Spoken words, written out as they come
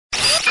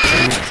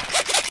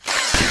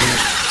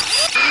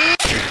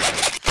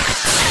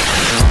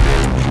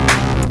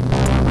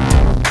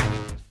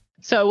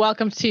So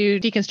welcome to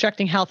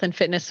Deconstructing Health and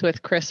Fitness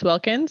with Chris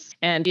Wilkins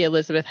and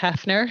Elizabeth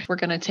Hefner. We're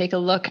going to take a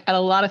look at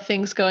a lot of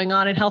things going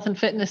on in health and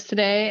fitness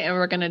today, and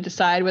we're going to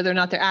decide whether or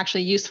not they're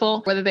actually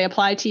useful, whether they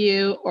apply to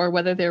you, or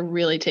whether they're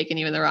really taking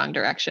you in the wrong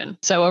direction.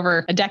 So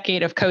over a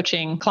decade of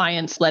coaching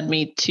clients led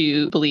me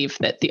to believe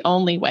that the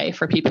only way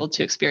for people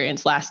to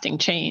experience lasting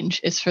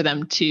change is for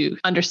them to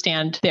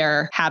understand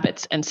their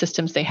habits and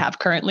systems they have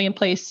currently in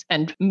place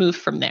and move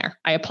from there.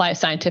 I apply a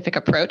scientific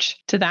approach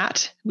to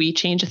that. We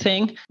change a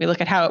thing, we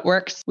look at how it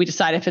works, we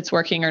decide if it's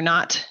working or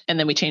not, and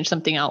then we change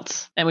something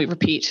else and we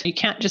repeat. You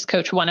can't just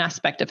coach one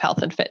aspect of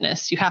health and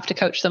fitness. You have to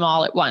coach them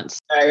all at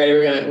once. All right, ready?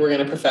 We're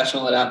gonna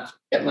professional it up.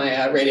 Get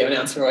my radio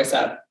announcer voice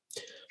up.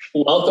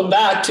 Welcome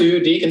back to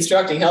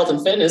Deconstructing Health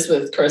and Fitness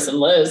with Chris and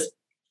Liz.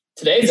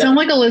 You sound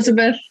like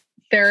Elizabeth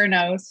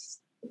Theranos.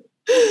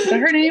 Is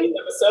that her name? Today's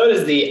episode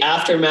is the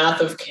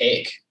aftermath of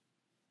cake.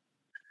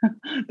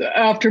 The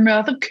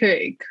aftermath of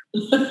cake.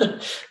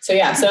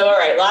 So all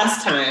right,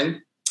 last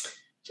time,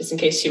 just in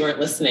case you weren't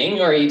listening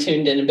or you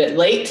tuned in a bit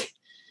late,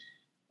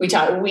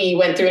 we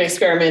went through an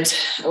experiment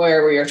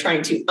where we were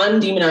trying to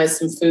undemonize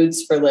some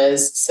foods for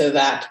Liz so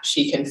that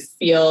she can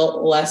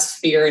feel less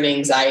fear and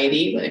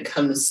anxiety when it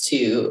comes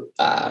to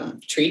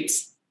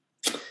treats,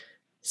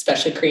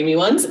 especially creamy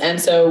ones.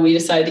 And so we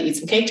decided to eat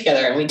some cake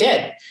together, and we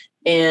did.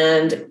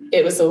 And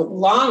it was a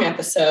long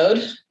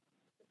episode,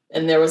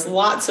 and there was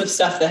lots of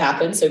stuff that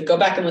happened. So go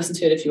back and listen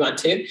to it if you want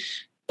to.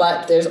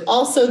 But there's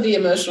also the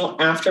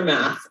emotional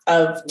aftermath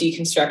of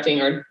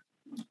deconstructing or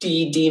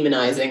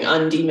de-demonizing,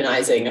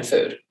 undemonizing a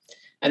food.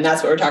 And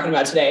that's what we're talking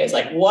about today, is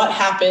like what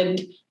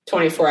happened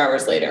 24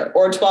 hours later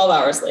or 12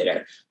 hours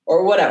later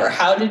or whatever.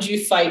 How did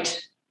you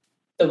fight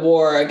the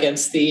war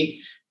against the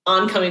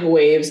oncoming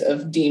waves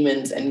of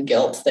demons and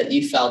guilt that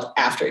you felt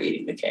after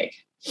eating the cake?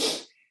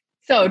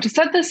 So to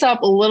set this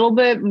up a little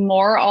bit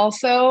more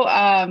also,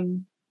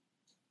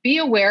 be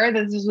aware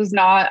that this was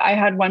not, I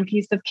had one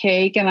piece of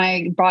cake and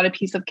I bought a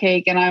piece of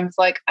cake and I was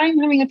like, I'm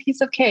having a piece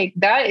of cake.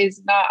 That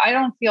is not,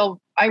 I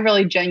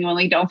really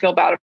genuinely don't feel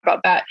bad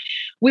about that.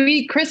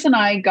 Chris and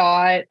I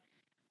got,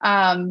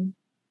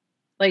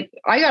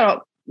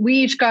 we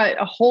each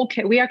got a whole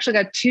cake. We actually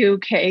got 2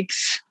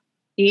 cakes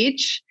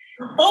each.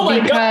 Oh my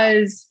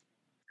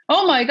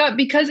God,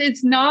 because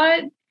it's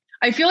not,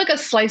 I feel like a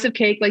slice of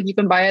cake, like you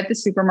can buy at the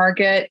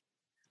supermarket.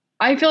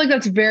 I feel like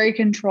that's very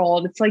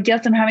controlled. It's like,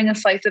 yes, I'm having a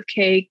slice of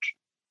cake,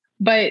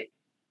 but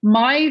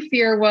my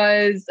fear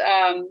was,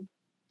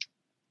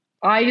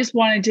 I just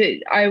wanted to,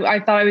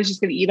 I thought I was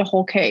just going to eat a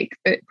whole cake,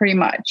 pretty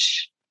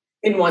much.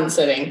 In one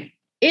sitting.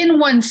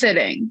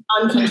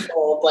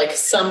 Uncontrolled,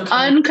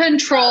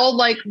 Uncontrolled,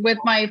 like with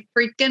my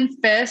freaking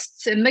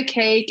fists in the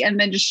cake and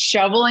then just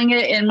shoveling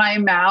it in my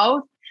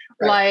mouth.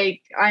 Right.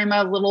 Like I'm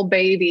a little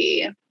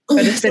baby,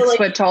 but a 6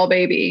 foot tall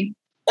baby.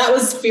 That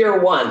was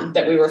fear one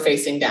that we were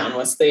facing down,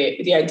 was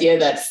the idea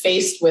that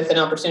faced with an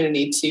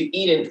opportunity to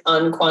eat an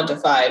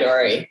unquantified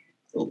or a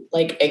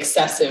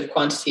excessive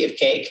quantity of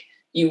cake,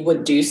 you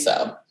would do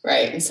so,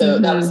 right? And so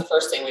that was the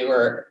first thing we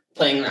were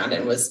playing around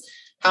in, was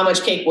how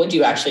much cake would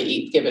you actually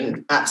eat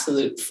given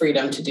absolute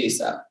freedom to do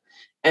so?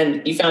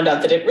 And you found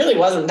out that it really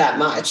wasn't that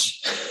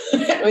much.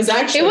 It was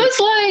like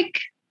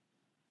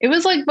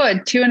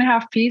what,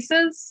 2.5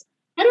 pieces?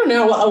 I don't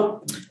know.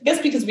 Well, I guess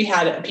because we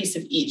had a piece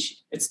of each,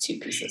 it's 2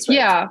 pieces, right?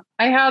 Yeah.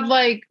 I had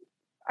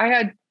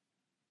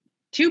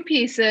 2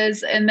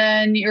 pieces, and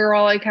then you're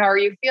all like, how are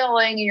you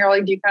feeling? And you're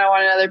like, do you kind of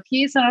want another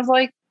piece? And I was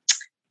like,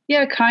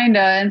 yeah, kind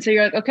of. And so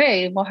you're like,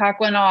 okay, we'll hack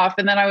one off.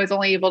 And then I was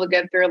only able to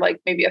get through like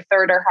maybe a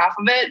third or half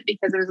of it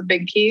because it was a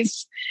big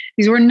piece.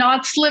 These were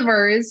not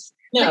slivers.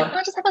 No. Like,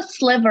 I'll just have a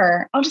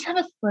sliver. No.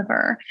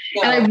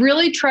 And I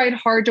really tried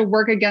hard to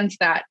work against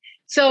that.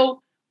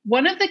 So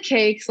one of the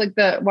cakes, like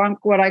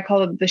what I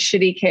call the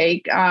shitty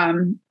cake,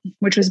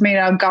 which was made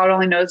out of God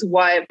only knows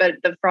what, but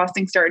the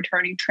frosting started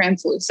turning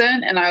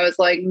translucent. And I was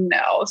like,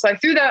 no. So I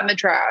threw that in the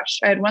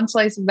trash. I had 1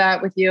 slice of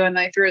that with you and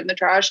I threw it in the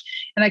trash,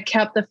 and I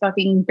kept the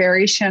fucking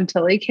berry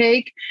chantilly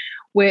cake,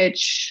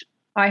 which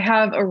I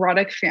have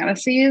erotic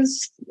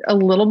fantasies a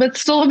little bit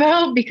still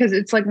about, because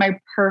it's like my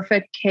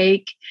perfect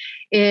cake.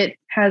 It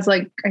has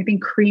like, I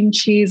think, cream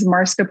cheese,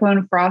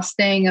 mascarpone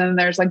frosting, and then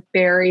there's like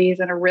berries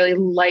and a really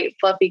light,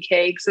 fluffy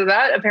cake. So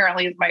that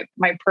apparently is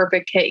my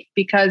perfect cake,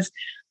 because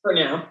for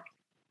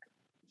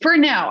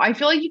now, I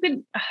feel like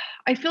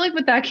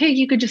with that cake,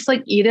 you could just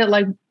like eat it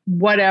like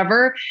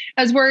whatever.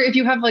 As where if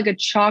you have like a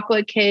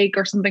chocolate cake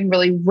or something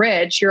really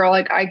rich, you're all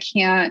like, I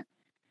can't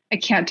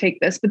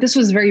take this. But this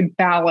was very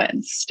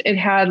balanced. It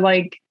had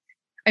like,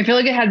 I feel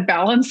like it had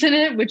balance in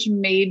it, which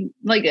made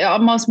like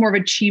almost more of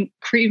a cheap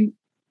cream,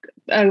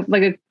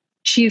 like a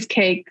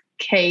cheesecake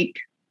cake,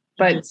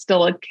 but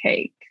still a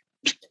cake.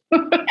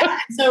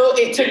 So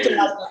it took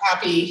the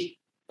happy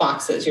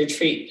boxes, your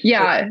treat.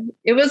 Yeah,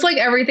 it was like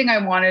everything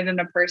I wanted in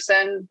a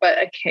person, but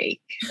a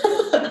cake.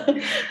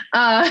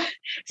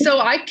 So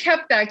I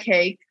kept that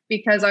cake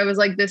because I was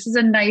like, this is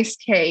a nice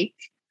cake.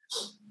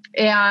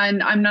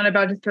 And I'm not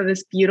about to throw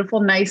this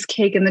beautiful, nice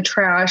cake in the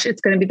trash.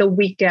 It's going to be the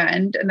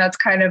weekend. And that's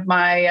kind of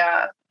my,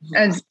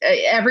 as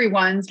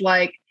everyone's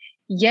like,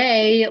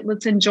 yay,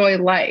 let's enjoy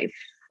life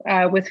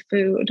with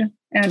food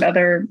and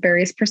other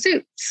various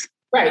pursuits.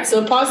 Right.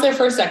 So pause there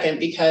for a second,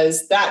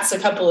 because that's a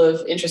couple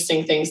of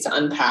interesting things to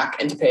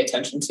unpack and to pay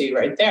attention to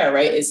right there,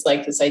 right? It's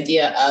like this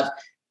idea of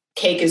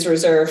cake is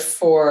reserved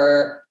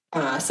for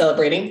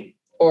celebrating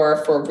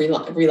or for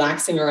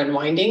relaxing or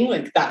unwinding.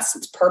 Like that's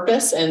its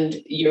purpose.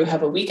 And you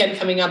have a weekend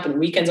coming up, and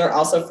weekends are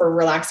also for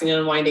relaxing and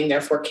unwinding.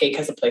 Therefore, cake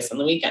has a place on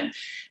the weekend.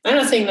 I'm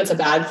not saying that's a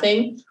bad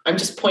thing. I'm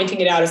just pointing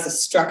it out as a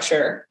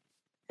structure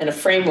and a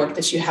framework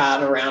that you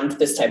have around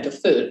this type of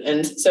food.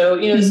 And so,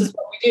 this is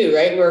what we do,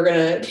 right? We're going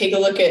to take a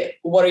look at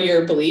what are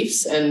your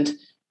beliefs and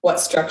what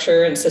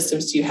structure and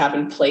systems do you have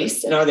in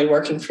place, and are they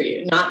working for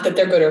you? Not that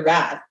they're good or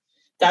bad.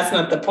 That's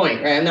not the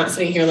point, right? I'm not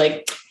sitting here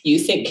like, you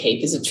think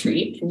cake is a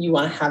treat and you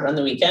want to have it on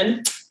the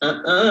weekend.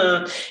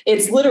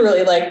 It's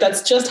literally like,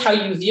 that's just how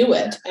you view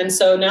it. And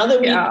so now that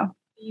we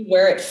see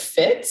where it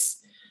fits,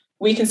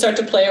 we can start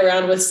to play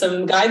around with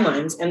some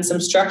guidelines and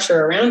some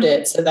structure around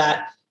it, so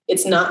that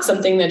it's not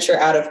something that you're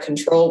out of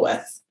control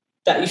with,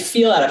 that you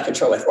feel out of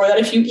control with, or that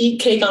if you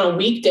eat cake on a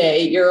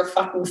weekday, you're a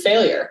fucking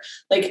failure.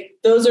 Like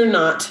those are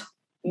not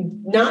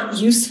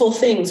useful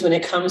things when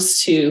it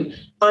comes to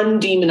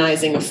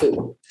undemonizing a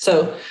food.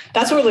 So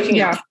that's what we're looking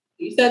at.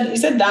 You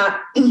said that,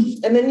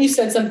 and then you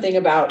said something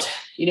about,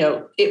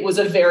 it was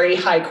a very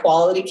high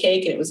quality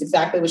cake and it was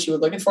exactly what you were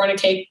looking for in a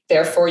cake.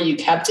 Therefore you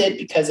kept it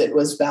because it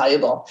was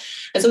valuable.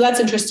 And so that's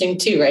interesting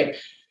too, right?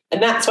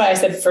 And that's why I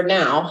said for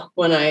now,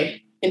 when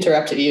I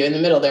interrupted you in the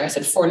middle there, I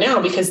said for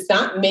now, because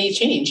that may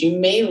change. You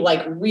may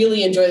like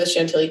really enjoy the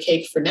chantilly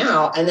cake for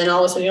now. And then all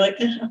of a sudden you're like,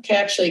 okay,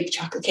 actually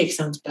chocolate cake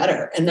sounds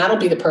better. And that'll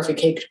be the perfect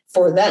cake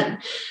for then.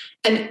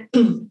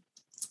 And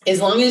as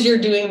long as you're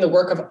doing the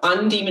work of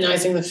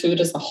undemonizing the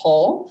food as a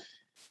whole,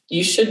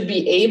 you should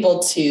be able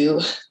to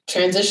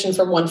transition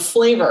from one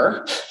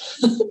flavor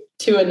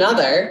to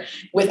another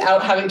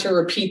without having to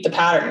repeat the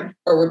pattern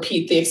or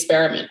repeat the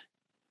experiment.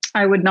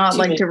 I would not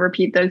like to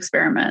repeat the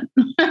experiment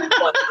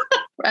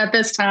at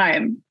this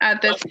time,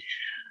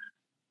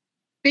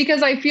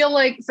 because I feel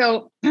like,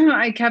 so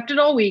I kept it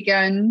all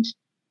weekend.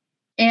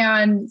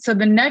 And so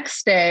the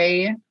next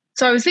day,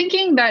 so I was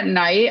thinking that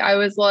night, I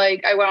was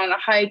like, I went on a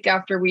hike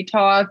after we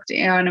talked,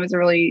 and it was a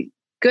really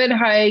good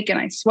hike, and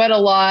I sweat a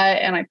lot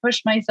and I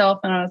pushed myself,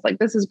 and I was like,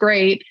 this is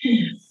great.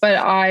 But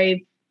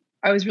I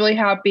was really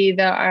happy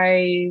that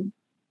I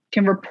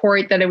can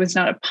report that it was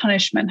not a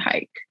punishment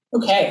hike.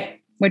 Okay.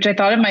 Which I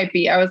thought it might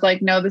be. I was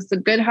like, no, this is a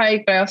good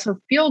hike, but I also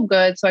feel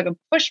good, so I can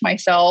push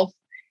myself.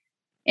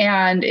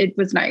 And it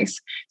was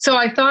nice. So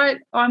I thought,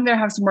 I'm going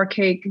to have some more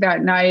cake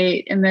that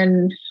night, and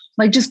then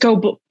like just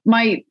go.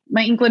 My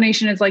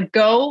inclination is like,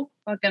 go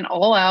fucking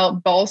all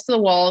out, balls to the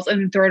walls, and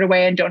then throw it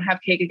away and don't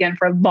have cake again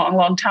for a long,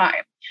 long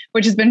time,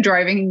 which has been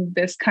driving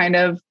this kind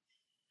of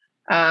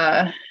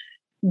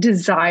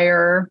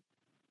desire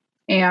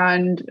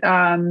and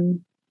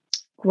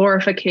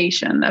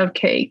glorification of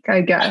cake,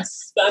 I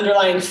guess. The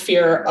underlying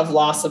fear of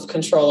loss of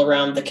control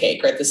around the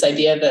cake, right? This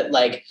idea that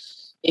like,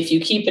 if you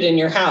keep it in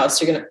your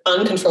house, you're going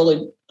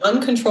to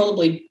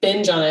uncontrollably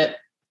binge on it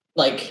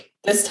like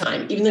this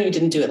time, even though you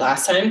didn't do it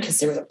last time because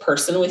there was a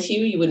person with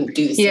you, you wouldn't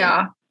do the same.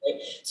 Yeah.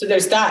 Right? So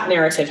there's that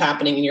narrative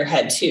happening in your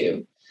head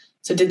too.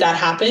 So did that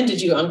happen?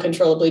 Did you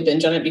uncontrollably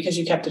binge on it because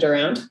you kept it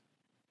around?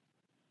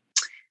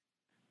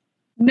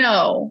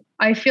 No,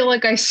 I feel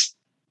like I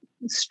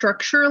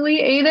structurally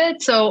ate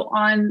it. So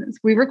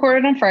we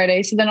recorded on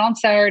Friday. So then on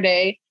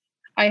Saturday,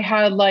 I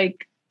had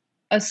like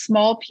a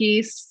small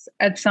piece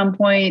at some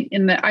point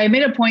I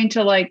made a point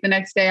to like the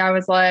next day, I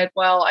was like,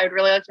 well, I'd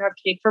really like to have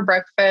cake for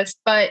breakfast,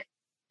 but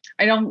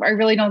I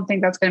really don't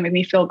think that's going to make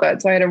me feel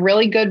good. So I had a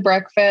really good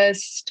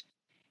breakfast.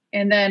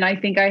 And then I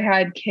think I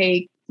had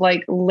cake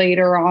like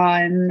later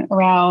on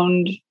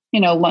around,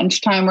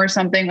 lunchtime or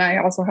something. I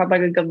also had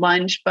like a good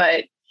lunch,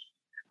 but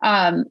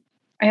I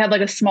had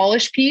like a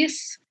smallish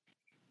piece.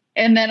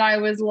 And then I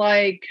was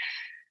like,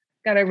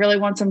 God, I really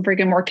want some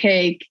freaking more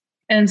cake.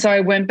 And so I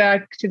went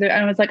back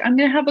I was like, I'm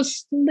going to have a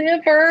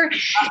sliver.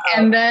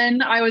 And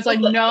then I was like,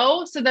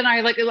 no. So then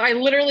I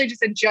literally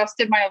just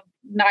adjusted my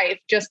knife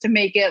just to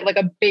make it like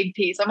a big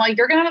piece. I'm like,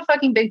 you're going to have a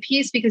fucking big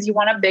piece because you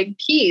want a big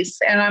piece.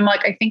 And I'm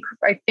like, I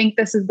think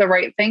this is the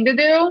right thing to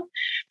do,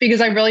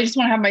 because I really just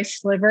want to have my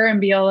sliver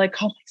and be all like,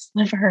 oh,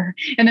 my sliver.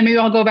 And then maybe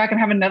I'll go back and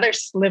have another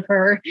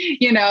sliver,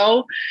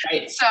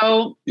 Right.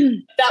 So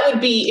that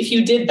would be, if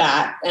you did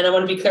that, and I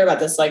want to be clear about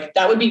this, like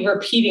that would be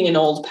repeating an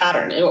old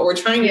pattern. And what we're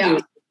trying to do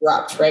is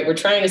disrupt, right? We're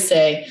trying to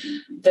say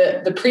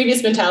the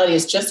previous mentality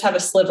is just have a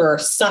sliver,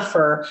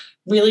 suffer,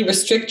 really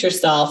restrict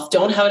yourself.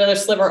 Don't have another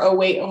sliver. Oh,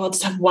 wait, I'll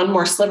just have one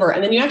more sliver.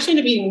 And then you actually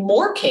end up eating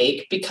more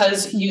cake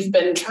because you've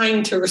been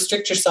trying to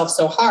restrict yourself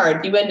so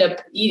hard. You end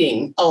up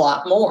eating a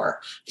lot more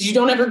because you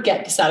don't ever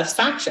get the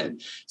satisfaction.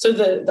 So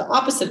the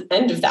opposite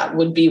end of that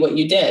would be what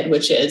you did,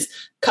 which is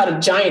cut a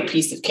giant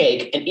piece of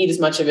cake and eat as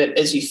much of it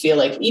as you feel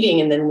like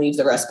eating, and then leave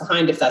the rest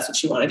behind if that's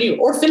what you want to do,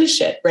 or finish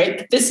it,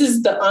 right? This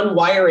is the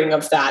unwiring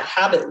of that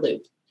habit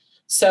loop.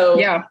 So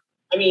yeah.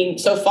 I mean,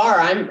 so far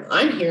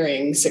I'm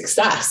hearing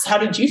success. How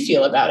did you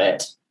feel about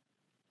it?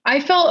 I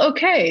felt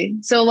okay.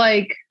 So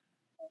like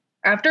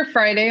after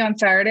Friday, on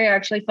Saturday, I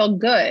actually felt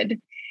good.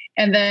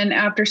 And then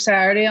after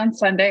Saturday, on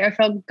Sunday, I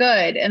felt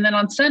good. And then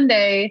on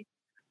Sunday,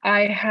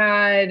 I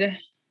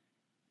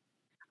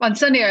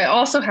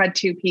also had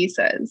 2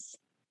 pieces.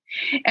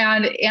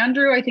 And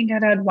Andrew, I think,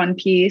 had 1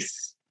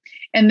 piece.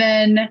 And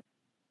then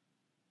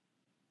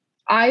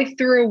I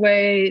threw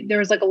away, there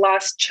was like a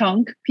last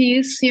chunk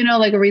piece,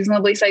 like a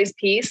reasonably sized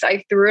piece.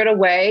 I threw it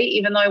away,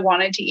 even though I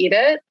wanted to eat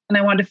it and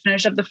I wanted to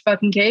finish up the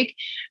fucking cake,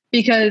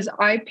 because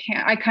I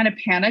kind of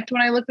panicked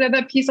when I looked at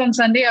that piece on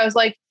Sunday. I was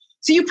like,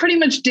 so you pretty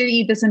much did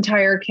eat this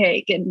entire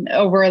cake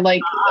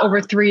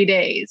over 3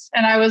 days.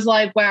 And I was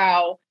like,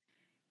 wow,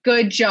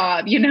 good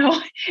job,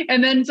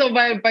 And then so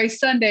by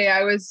Sunday,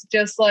 I was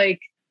just like,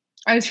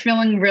 I was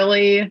feeling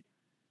really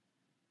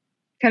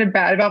kind of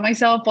bad about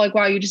myself. Like,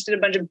 wow, you just did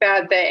a bunch of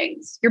bad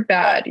things. You're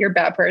bad. You're a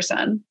bad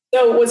person.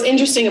 So what's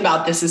interesting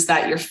about this is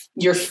that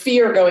your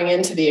fear going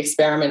into the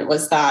experiment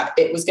was that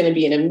it was going to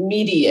be an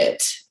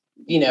immediate,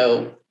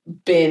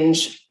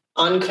 binge,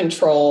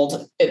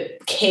 uncontrolled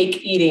cake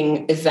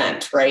eating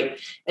event,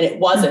 right? And it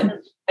wasn't. Mm-hmm.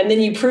 And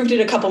then you proved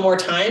it a couple more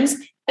times.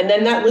 And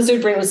then that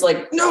lizard brain was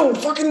like, no,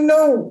 fucking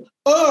no.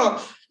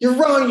 Oh, you're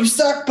wrong. You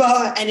suck,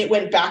 bah. And it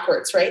went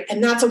backwards, right?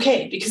 And that's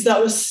okay, because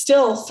that was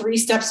still 3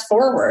 steps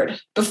forward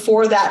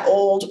before that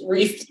old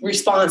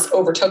response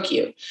overtook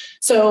you.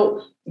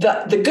 So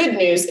the good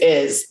news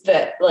is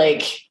that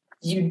like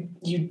you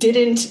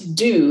didn't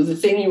do the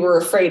thing you were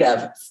afraid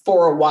of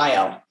for a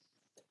while,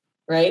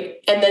 right?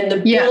 And then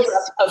the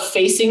build-up of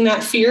facing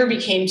that fear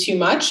became too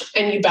much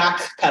and you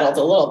backpedaled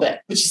a little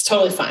bit, which is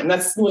totally fine.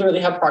 That's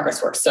literally how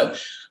progress works. So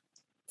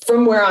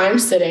from where I'm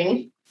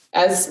sitting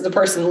as the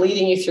person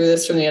leading you through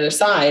this from the other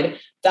side,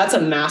 that's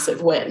a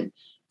massive win.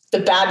 The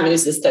bad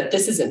news is that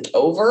this isn't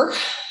over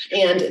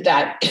and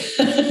that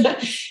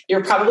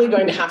you're probably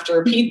going to have to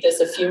repeat this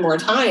a few more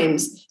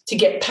times to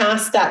get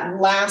past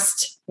that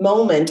last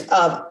moment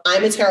of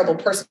I'm a terrible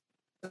person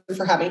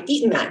for having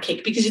eaten that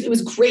cake, because it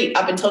was great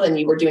up until then.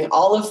 You were doing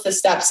all of the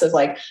steps of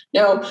like,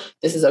 no,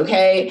 this is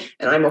okay.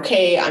 And I'm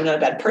okay. I'm not a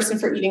bad person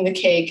for eating the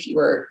cake. You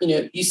were,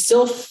 you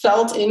still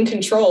felt in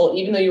control,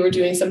 even though you were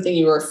doing something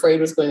you were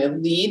afraid was going to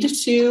lead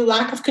to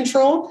lack of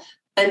control,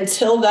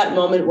 until that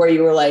moment where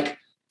you were like,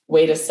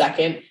 wait a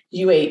second,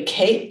 you ate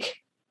cake.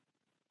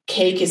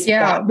 Cake is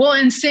bad. Well,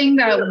 and seeing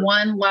that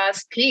one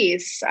last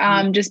piece,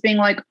 just being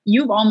like,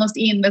 you've almost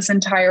eaten this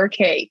entire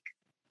cake.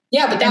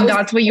 Yeah, but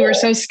that's what you were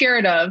so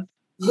scared of.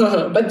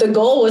 But the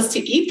goal was to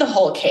eat the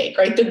whole cake,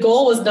 right? The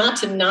goal was not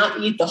to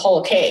not eat the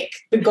whole cake.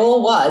 The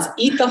goal was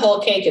eat the whole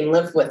cake and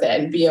live with it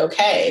and be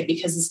okay,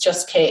 because it's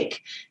just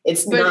cake.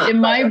 But in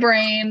my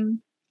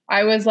brain,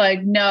 I was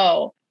like,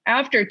 no,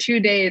 after 2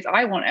 days,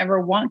 I won't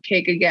ever want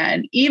cake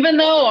again. Even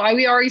though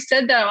we already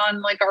said that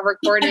on like our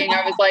recording,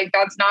 I was like,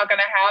 that's not going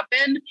to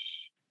happen.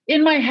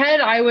 In my head,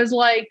 I was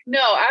like,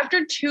 no,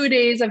 after 2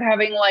 days of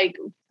having like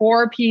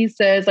 4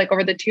 pieces, like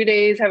over the 2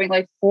 days, having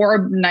like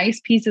 4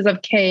 nice pieces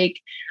of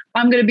cake,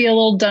 I'm going to be a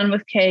little done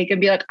with cake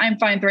and be like, I'm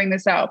fine throwing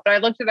this out. But I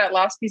looked at that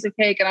last piece of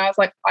cake and I was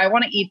like, I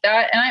want to eat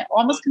that. And I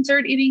almost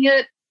considered eating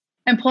it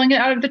and pulling it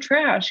out of the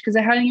trash because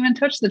I hadn't even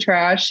touched the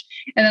trash.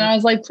 And then I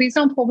was like, please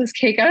don't pull this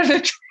cake out of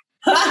the trash.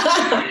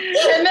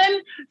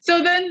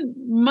 And then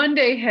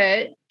Monday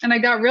hit and I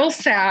got real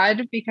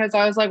sad because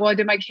I was like, well, I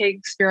did my cake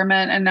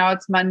experiment and now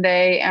it's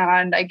Monday.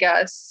 And I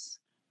guess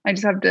I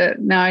just have to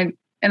now.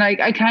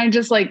 I kind of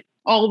just like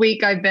all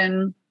week I've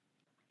been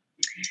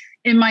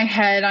in my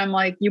head, I'm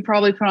like, you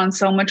probably put on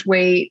so much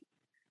weight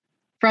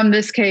from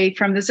this cake,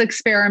 from this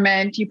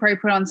experiment. You probably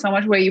put on so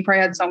much weight. You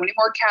probably had so many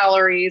more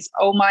calories.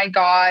 Oh my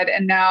God.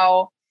 And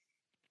now,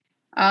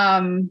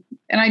 and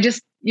I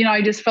just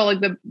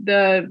felt like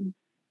the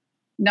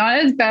not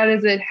as bad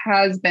as it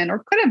has been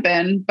or could have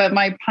been, but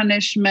my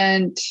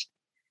punishment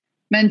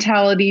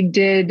mentality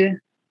did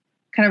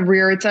kind of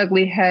rear its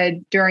ugly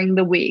head during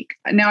the week.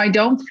 Now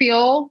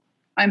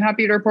I'm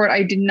happy to report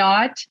I did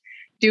not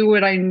do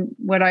what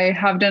I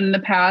have done in the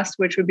past,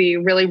 which would be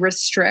really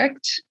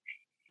restrict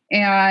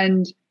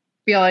and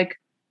be like,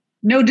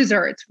 no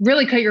desserts,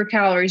 really cut your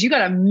calories. You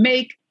got to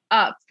make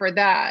up for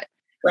that.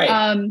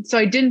 Right. So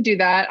I didn't do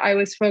that. I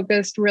was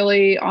focused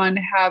really on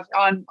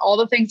all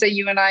the things that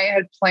you and I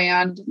had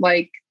planned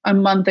like a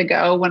month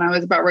ago when I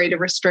was about ready to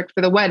restrict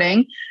for the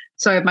wedding.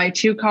 So I have my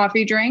 2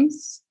 coffee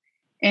drinks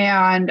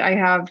and I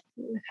have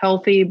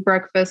healthy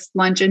breakfast,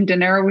 lunch, and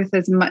dinner with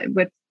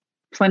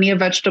plenty of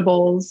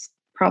vegetables.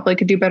 Probably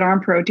could do better on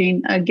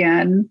protein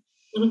again.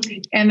 Mm-hmm.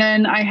 And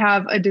then I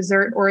have a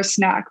dessert or a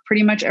snack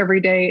pretty much every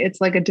day.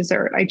 It's like a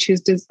dessert. I choose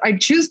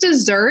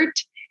dessert.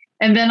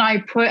 And then I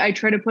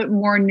try to put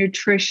more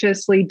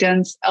nutritiously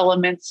dense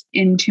elements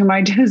into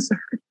my dessert.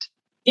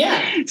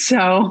 Yeah.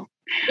 So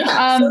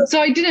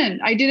I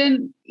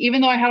didn't,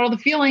 even though I had all the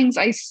feelings,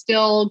 I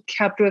still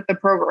kept with the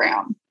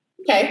program.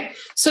 Okay.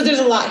 So there's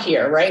a lot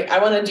here, right? I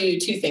want to do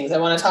 2 things. I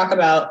want to talk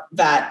about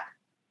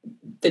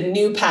the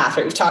new path,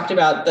 right? We've talked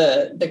about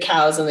the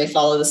cows and they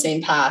follow the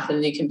same path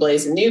and you can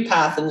blaze a new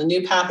path, and the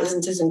new path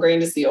isn't as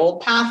ingrained as the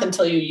old path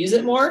until you use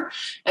it more.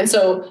 And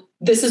so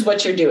this is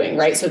what you're doing,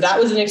 right? So that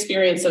was an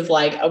experience of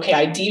like, okay,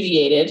 I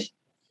deviated,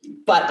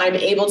 but I'm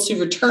able to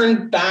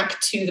return back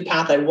to the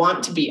path I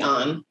want to be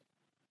on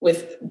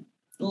with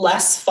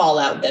less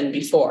fallout than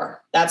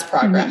before. That's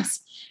progress.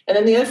 And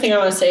then the other thing I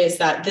want to say is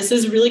that this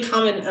is really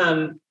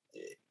common.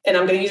 And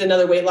I'm going to use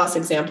another weight loss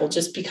example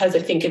just because I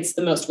think it's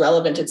the most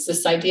relevant. It's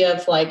this idea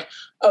of like,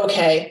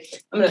 okay,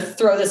 I'm going to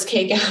throw this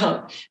cake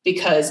out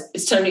because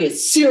it's time to get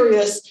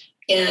serious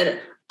and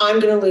I'm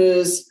going to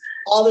lose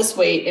all this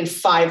weight in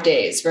 5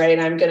 days, right?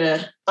 I'm going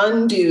to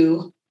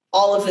undo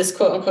all of this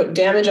quote unquote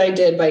damage I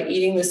did by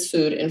eating this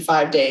food in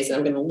 5 days, and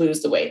I'm going to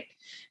lose the weight.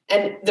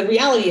 And the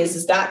reality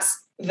is that's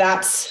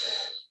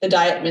the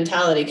diet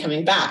mentality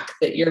coming back,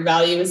 that your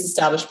value is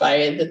established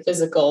by the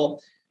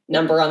physical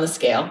number on the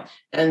scale,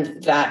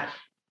 and that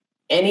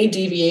any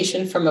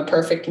deviation from a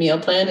perfect meal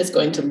plan is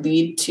going to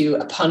lead to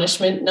a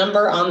punishment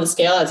number on the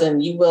scale, as in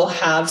you will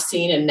have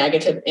seen a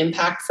negative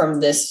impact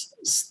from this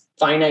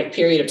finite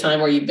period of time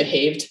where you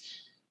behaved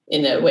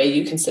in a way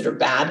you consider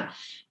bad.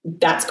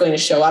 That's going to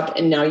show up,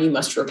 and now you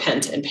must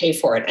repent and pay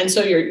for it. And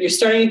so you're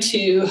starting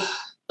to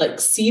like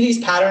see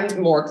these patterns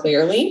more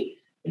clearly,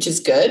 which is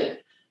good.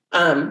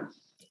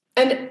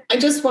 And I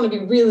just want to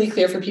be really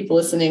clear for people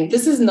listening.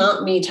 This is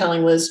not me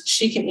telling Liz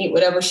she can eat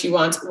whatever she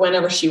wants,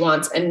 whenever she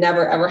wants, and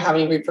never, ever have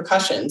any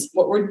repercussions.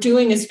 What we're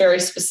doing is very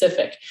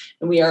specific,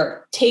 and we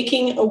are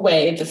taking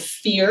away the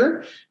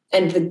fear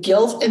and the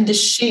guilt and the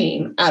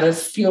shame out of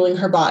fueling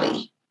her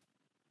body.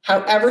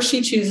 However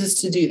she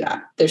chooses to do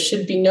that, there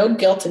should be no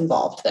guilt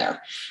involved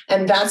there.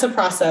 And that's a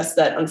process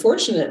that,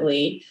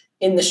 unfortunately,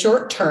 in the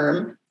short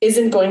term,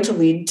 isn't going to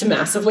lead to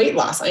massive weight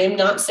loss. I am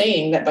not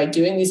saying that by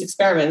doing these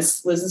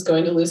experiments, Liz is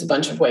going to lose a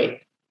bunch of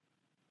weight.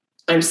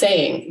 I'm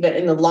saying that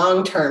in the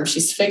long term,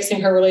 she's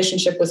fixing her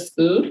relationship with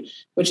food,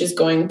 which is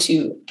going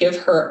to give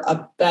her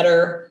a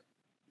better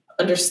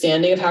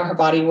understanding of how her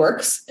body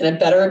works and a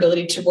better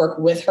ability to work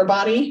with her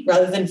body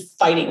rather than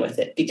fighting with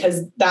it,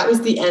 because that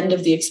was the end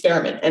of the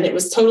experiment. And it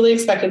was totally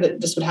expected that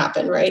this would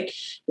happen, right?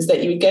 Is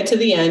that you would get to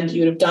the end,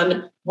 you would have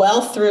done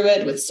well through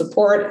it with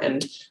support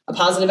and a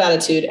positive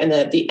attitude. And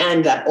then at the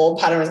end, that old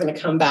pattern was going to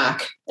come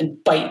back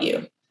and bite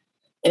you.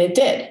 And it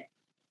did.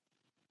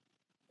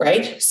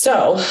 Right?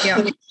 So the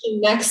question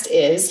next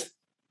is,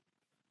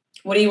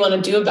 what do you want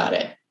to do about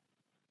it?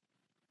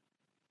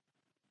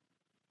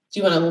 Do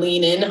you want to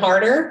lean in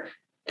harder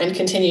and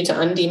continue to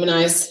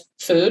undemonize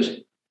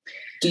food?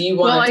 Do you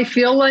want? Well, I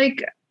feel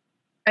like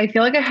I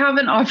have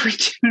an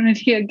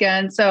opportunity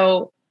again.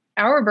 So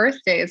our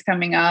birthday is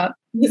coming up.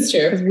 It's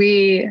true. Because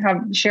we have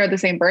shared the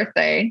same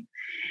birthday.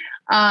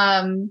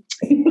 And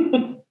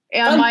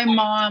my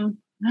mom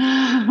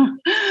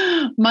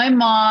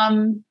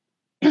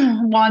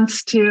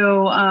wants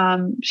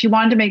to, she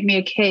wanted to make me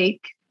a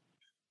cake.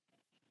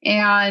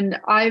 And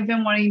I've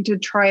been wanting to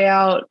try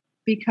out,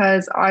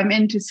 because I'm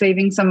into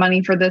saving some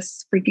money for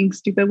this freaking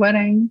stupid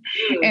wedding.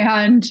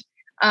 And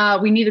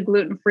we need a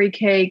gluten-free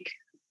cake,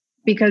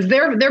 because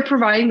they're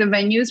providing, the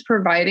venue's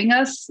providing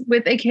us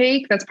with a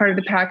cake that's part of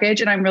the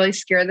package. And I'm really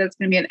scared that it's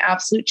going to be an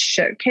absolute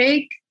shit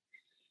cake.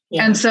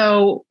 Yeah.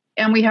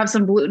 And we have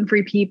some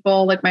gluten-free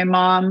people like my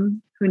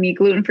mom who need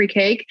gluten-free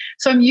cake.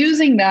 So I'm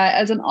using that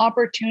as an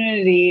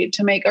opportunity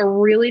to make a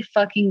really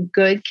fucking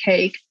good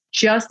cake,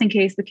 just in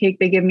case the cake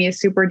they give me is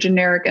super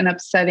generic and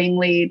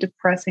upsettingly,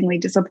 depressingly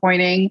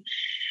disappointing.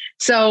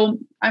 So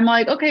I'm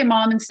like, okay,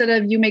 Mom, instead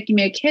of you making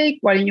me a cake,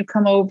 why don't you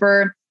come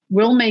over?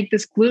 We'll make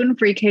this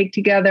gluten-free cake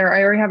together.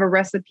 I already have a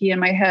recipe in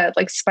my head,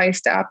 like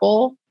spiced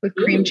apple with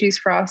cream cheese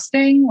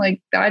frosting,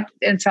 like that.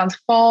 It sounds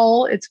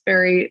fall. It's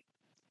very,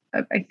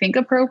 I think,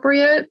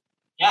 appropriate.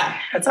 Yeah.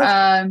 That's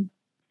awesome.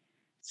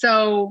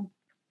 So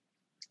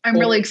I'm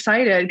really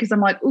excited, because I'm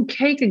like, ooh,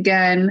 cake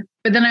again.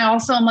 But then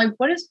I'm like,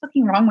 what is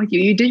fucking wrong with you?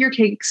 You did your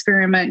cake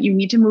experiment. You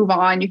need to move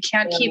on. You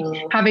can't keep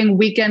having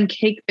weekend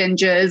cake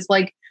binges.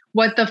 Like,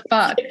 what the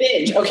fuck?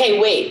 Binge. Okay,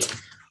 wait.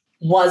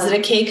 Was it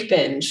a cake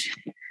binge?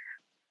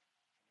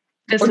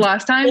 This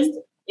last time?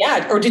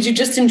 Yeah. Or did you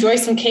just enjoy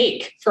some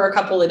cake for a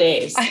couple of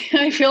days?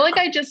 I feel like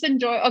I just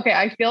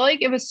I feel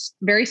like it was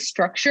very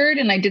structured,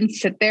 and I didn't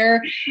sit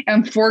there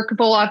and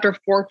forkful after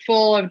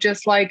forkful of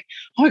just like,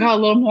 oh my God,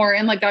 a little more.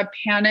 And like that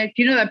panic,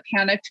 that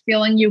panicked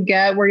feeling you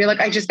get where you're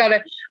like, I just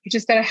gotta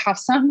have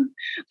some.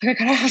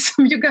 Like, I gotta have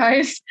some, you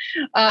guys.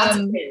 That's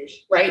a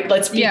binge, right?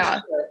 Let's be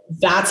clear.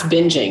 That's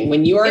binging.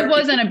 When you are. It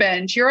wasn't a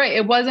binge. You're right.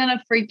 It wasn't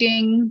a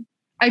freaking,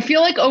 I feel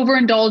like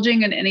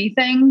overindulging in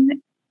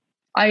anything.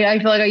 I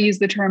feel like I use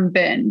the term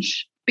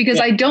binge, because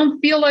I don't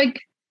feel like,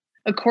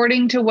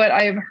 according to what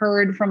I've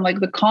heard from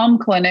like the Calm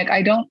Clinic,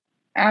 I don't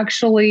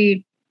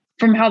actually,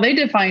 from how they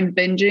define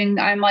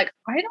binging, I'm like,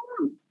 I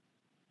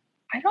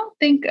don't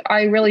think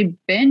I really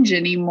binge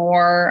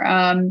anymore.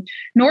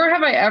 Nor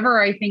have I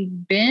ever, I think,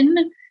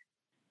 been.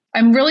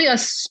 I'm really a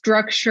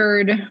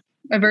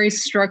very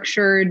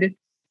structured,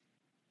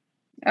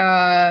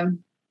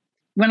 when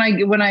I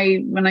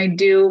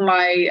do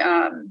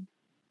my,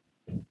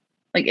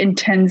 like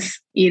intense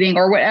eating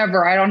or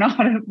whatever. I don't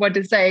know what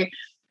to say,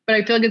 but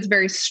I feel like it's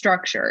very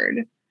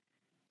structured.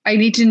 I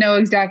need to know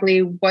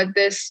exactly what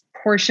this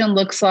portion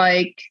looks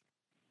like.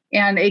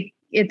 And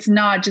it's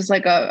not just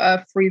like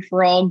a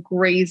free-for-all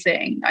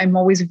grazing. I'm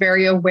always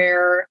very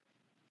aware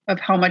of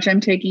how much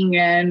I'm taking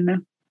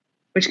in,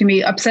 which can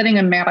be upsetting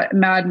and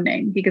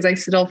maddening because I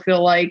still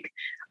feel like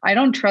I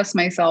don't trust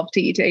myself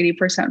to eat to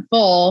 80%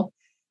 full.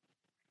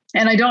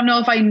 And I don't know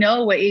if I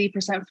know what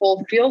 80%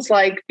 full feels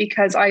like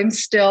because I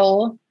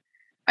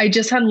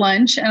just had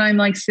lunch and I'm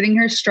like sitting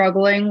here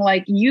struggling.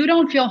 Like, you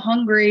don't feel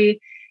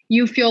hungry.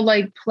 You feel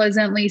like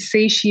pleasantly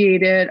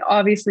satiated.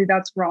 Obviously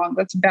that's wrong.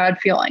 That's a bad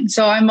feeling.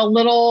 So I'm a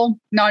little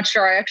not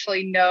sure I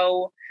actually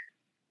know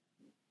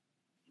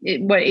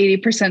what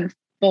 80%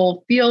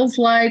 full feels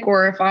like,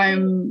 or if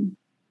I'm,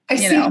 I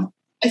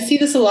see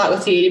this a lot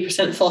with the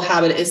 80% full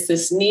habit, is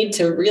this need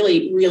to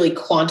really, really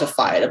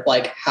quantify it, of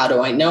like, how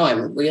do I know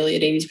I'm really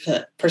at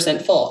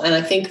 80% full? And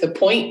I think the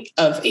point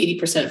of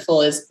 80%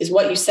 full is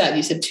what you said.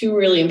 You said two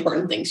really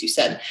important things. You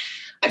said,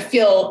 I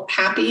feel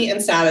happy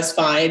and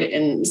satisfied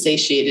and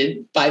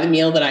satiated by the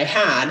meal that I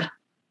had.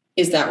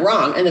 Is that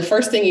wrong? And the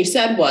first thing you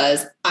said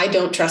was, I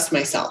don't trust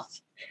myself.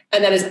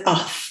 And that is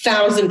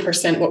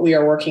 1,000% what we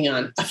are working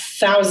on,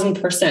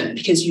 1,000%,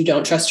 because you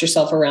don't trust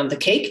yourself around the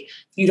cake.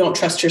 You don't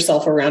trust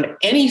yourself around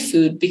any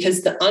food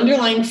because the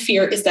underlying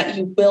fear is that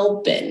you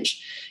will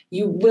binge.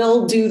 You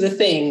will do the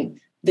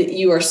thing that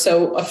you are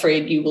so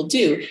afraid you will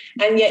do.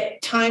 And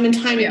yet time and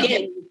time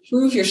again, you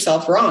prove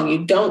yourself wrong.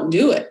 You don't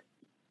do it.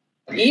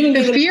 Even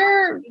the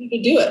fear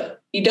to do it,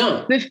 you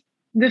don't.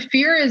 The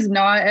fear is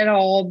not at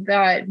all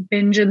that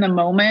binge in the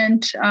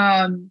moment.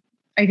 I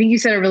think you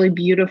said it really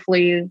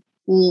beautifully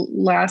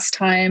last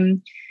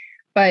time,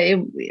 but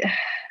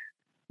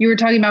you were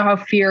talking about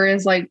how fear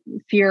is like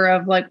fear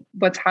of like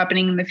what's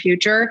happening in the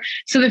future.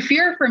 So the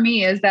fear for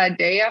me is that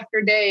day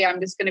after day,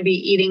 I'm just going to be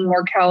eating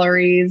more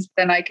calories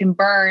than I can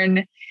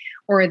burn,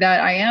 or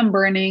that I am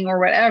burning, or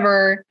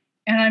whatever.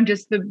 And I'm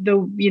just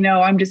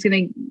I'm just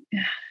going to,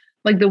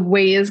 like, the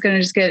weight is going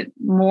to just get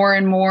more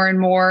and more and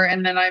more.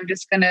 And then I'm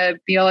just going to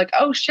feel like,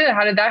 oh shit,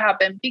 how did that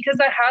happen? Because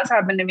that has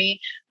happened to me.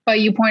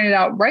 But you pointed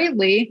out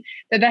rightly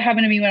that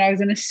happened to me when I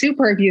was in a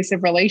super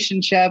abusive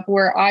relationship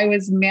where I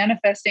was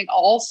manifesting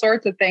all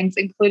sorts of things,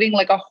 including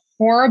like a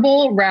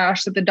horrible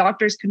rash that the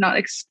doctors could not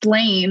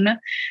explain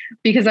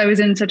because I was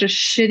in such a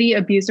shitty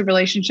abusive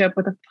relationship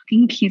with a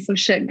fucking piece of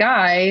shit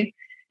guy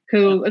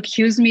who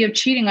accused me of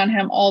cheating on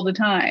him all the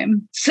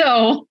time.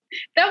 So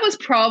that was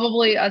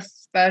probably a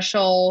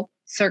special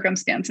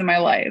circumstance in my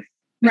life.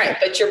 Right.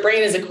 But your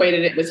brain has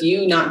equated it with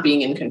you not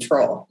being in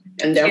control.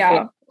 And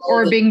therefore,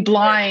 or being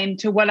blind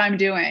to what I'm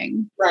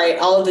doing. Right.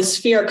 All of this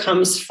fear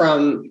comes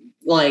from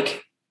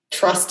like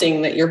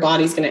trusting that your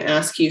body's going to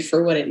ask you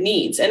for what it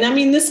needs. And I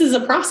mean, this is a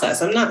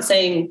process. I'm not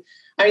saying,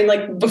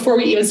 like before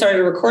we even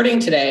started recording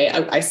today,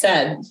 I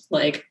said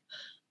like,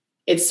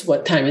 it's,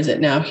 what time is it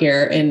now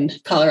here in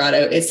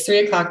Colorado? It's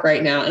 3:00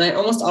 right now. And I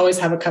almost always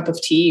have a cup of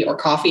tea or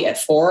coffee at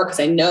 4 because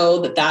I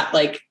know that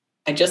like,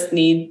 I just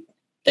need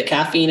the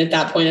caffeine at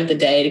that point of the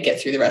day to get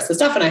through the rest of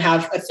the stuff. And I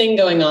have a thing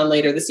going on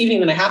later this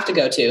evening that I have to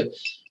go to.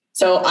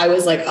 So I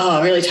was like, oh,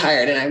 I'm really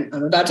tired and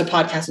I'm about to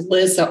podcast with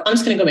Liz. So I'm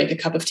just going to go make a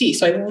cup of tea.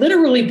 So I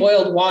literally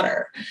boiled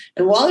water.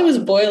 And while I was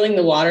boiling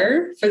the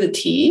water for the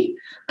tea,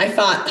 I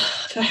thought,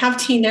 if I have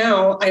tea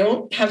now, I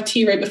won't have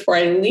tea right before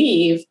I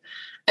leave.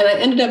 And I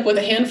ended up with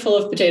a handful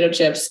of potato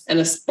chips and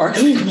a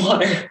sparkling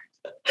water.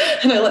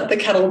 And I let the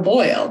kettle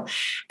boil.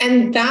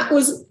 And that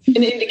was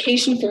an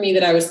indication for me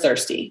that I was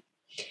thirsty.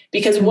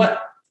 Because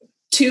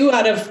 2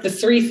 out of the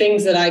 3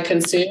 things that I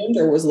consumed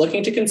or was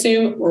looking to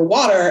consume were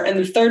water, and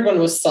the third one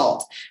was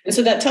salt. And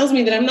so that tells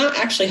me that I'm not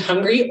actually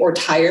hungry or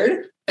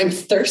tired. I'm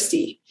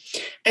thirsty.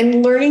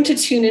 And learning to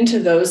tune into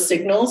those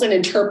signals and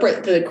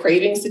interpret the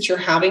cravings that you're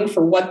having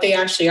for what they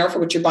actually are, for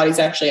what your body's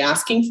actually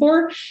asking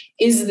for,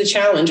 is the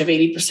challenge of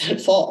 80%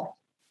 full.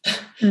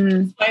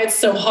 Why it's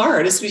so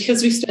hard is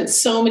because we've spent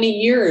so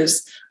many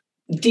years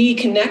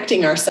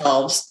deconnecting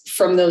ourselves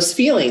from those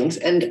feelings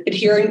and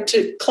adhering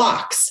to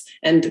clocks.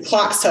 And the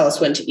clocks tell us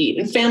when to eat,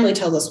 and family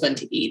tells us when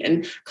to eat,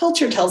 and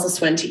culture tells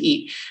us when to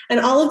eat. And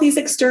all of these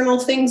external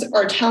things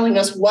are telling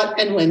us what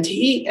and when to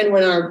eat. And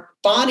when our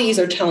bodies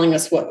are telling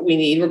us what we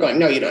need, we're going,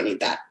 no, you don't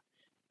need that.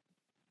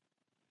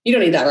 You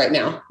don't need that right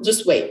now.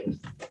 Just wait.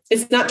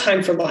 It's not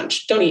time for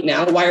lunch. Don't eat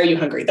now. Why are you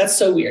hungry? That's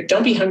so weird.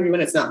 Don't be hungry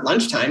when it's not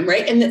lunchtime,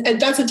 right? And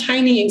that's a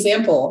tiny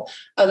example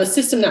of a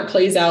system that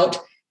plays out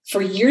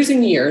for years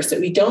and years that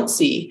we don't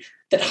see,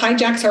 that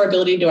hijacks our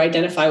ability to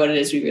identify what it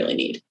is we really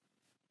need.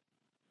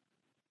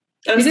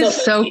 I'm it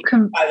is so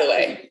by the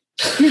way.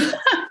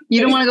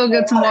 You don't want to go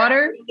get some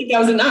water? I think that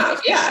was enough.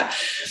 Yeah.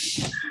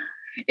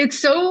 It's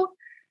so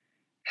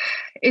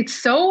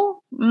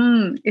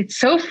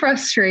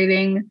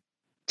frustrating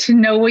to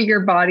know what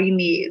your body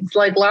needs.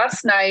 Like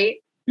last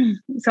night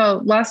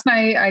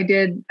I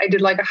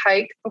did like a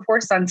hike before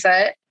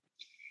sunset,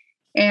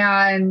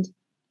 and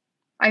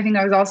I think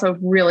I was also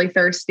really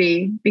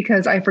thirsty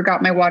because I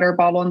forgot my water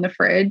bottle in the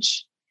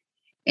fridge.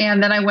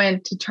 And then I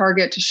went to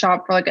Target to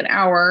shop for like an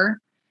hour,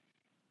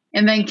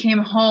 and then came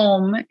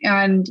home,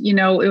 and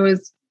it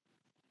was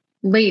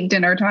late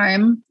dinner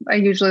time. I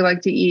usually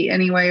like to eat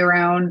anyway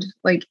around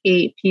like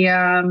 8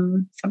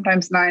 p.m.,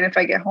 sometimes 9 if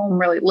I get home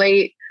really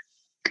late.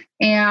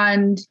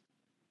 And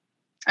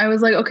I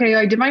was like, okay,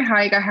 I did my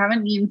hike. I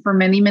haven't eaten for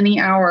many, many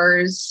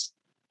hours.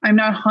 I'm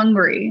not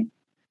hungry.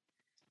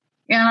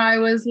 And I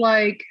was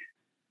like,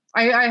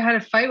 I had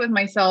a fight with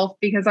myself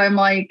because I'm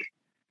like,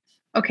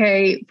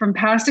 okay, from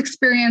past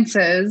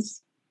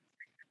experiences,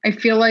 I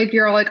feel like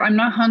you're like, I'm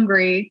not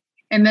hungry.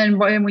 And then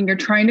when you're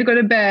trying to go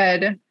to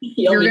bed,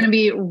 you're going to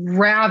be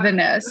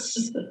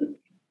ravenous.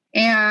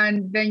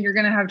 And then you're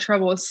going to have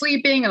trouble with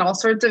sleeping and all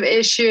sorts of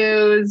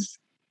issues.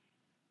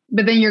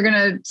 But then you're going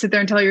to sit there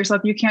and tell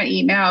yourself you can't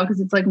eat now because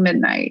it's like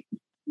midnight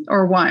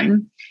or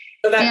 1.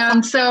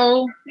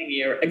 So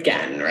you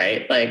again,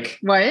 right? Like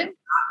what?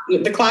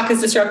 The clock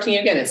is disrupting you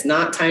again. It's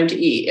not time to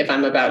eat if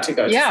I'm about to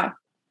go. Yeah.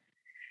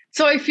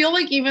 So I feel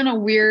like even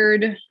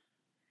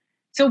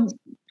so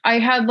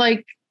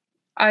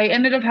I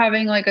ended up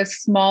having like a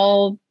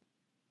small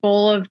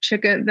bowl of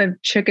the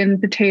chicken,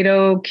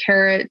 potato,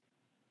 carrot,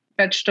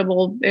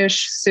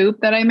 vegetable-ish soup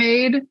that I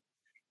made.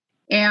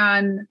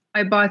 And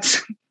I bought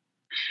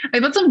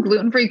some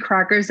gluten-free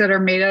crackers that are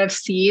made out of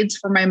seeds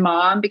for my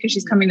mom because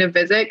she's coming to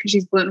visit because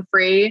she's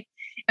gluten-free.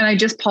 And I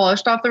just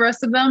polished off the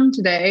rest of them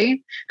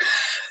today.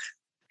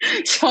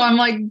 So I'm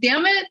like,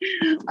 damn it.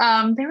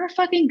 They were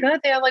fucking good.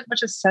 They had like a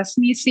bunch of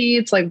sesame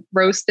seeds, like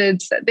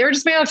roasted. They were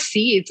just made out of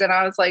seeds. And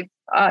I was like,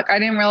 fuck, I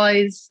didn't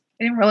realize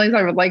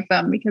I would like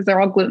them because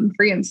they're all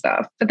gluten-free and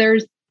stuff. But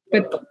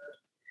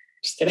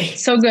just kidding.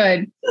 So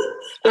good.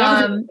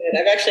 I've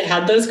actually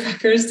had those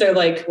crackers. They're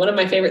like one of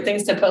my favorite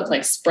things to put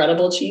like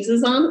spreadable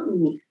cheeses on.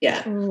 Ooh,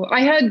 yeah.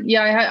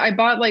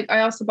 I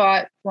also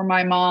bought for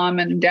my mom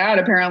and dad,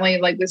 apparently,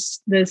 like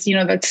this,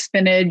 that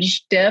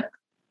spinach dip.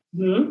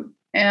 Mm-hmm.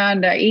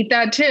 And I eat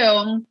that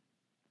too.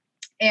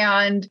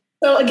 And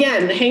so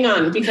again, hang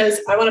on, because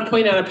I want to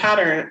point out a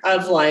pattern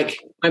of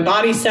like, my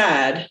body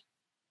said,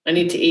 I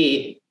need to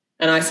eat.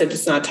 And I said,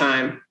 it's not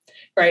time.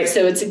 Right.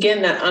 So it's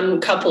again, that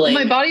uncoupling.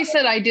 My body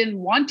said I didn't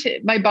want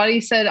it. My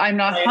body said, I'm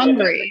not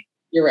hungry.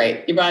 You're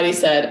right. Your body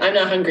said, I'm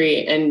not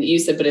hungry. And you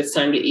said, but it's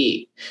time to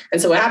eat. And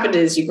so what happened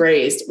is you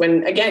grazed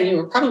when, again, you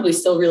were probably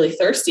still really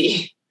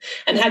thirsty.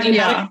 And had you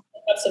had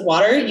cups of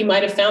water, you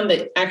might have found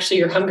that actually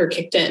your hunger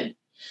kicked in.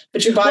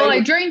 But your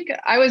body. Well,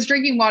 I was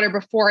drinking water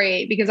before I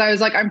ate because I was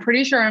like, I'm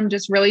pretty sure I'm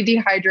just really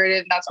dehydrated.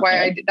 And that's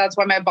why that's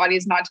why my body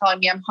is not telling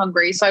me I'm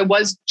hungry. So I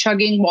was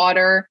chugging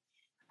water.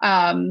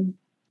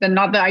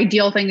 Not the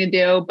ideal thing to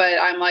do, but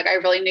I'm like, I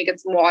really need to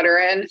get some water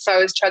in. So I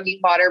was chugging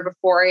water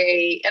before I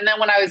ate. And then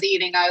when I was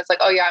eating, I was like,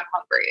 oh yeah, I'm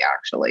hungry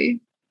actually.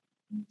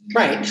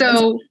 Right.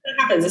 So that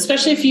happens,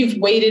 especially if you've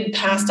waited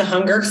past a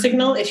hunger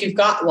signal, if you've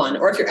got one,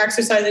 or if you're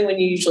exercising when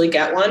you usually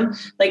get one,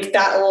 like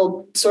that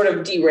will sort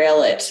of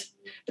derail it.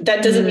 But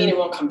that doesn't mean it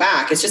won't come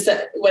back. It's just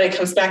that when it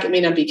comes back, it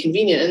may not be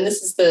convenient. And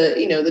this is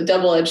the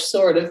double-edged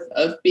sword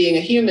of being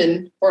a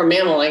human or a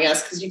mammal, I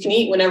guess, because you can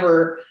eat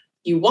whenever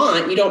you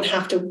want. You don't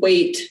have to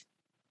wait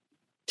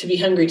to be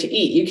hungry to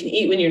eat. You can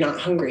eat when you're not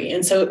hungry.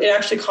 And so it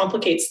actually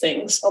complicates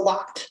things a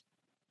lot.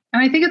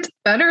 And I think it's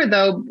better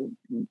though,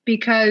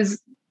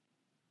 because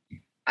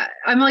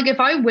I'm like, if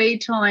I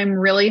wait till I'm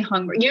really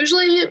hungry,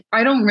 usually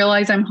I don't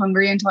realize I'm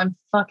hungry until I'm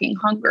fucking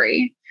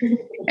hungry.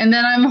 And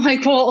then I'm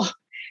like, well,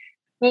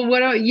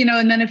 what,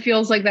 and then it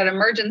feels like that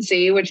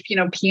emergency, which,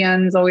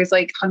 PN's always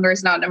like, hunger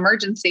is not an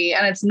emergency,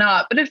 and it's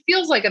not, but it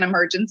feels like an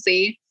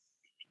emergency.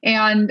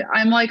 And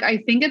I'm like, I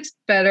think it's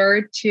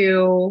better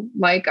to,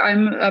 like,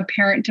 I'm a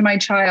parent to my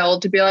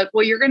child, to be like,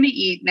 well, you're going to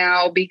eat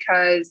now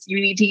because you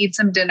need to eat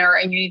some dinner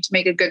and you need to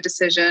make a good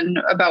decision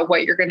about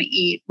what you're going to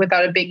eat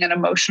without it being an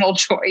emotional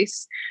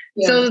choice.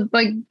 Yeah. So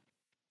like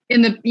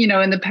in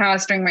the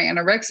past during my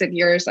anorexic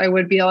years, I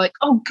would be like,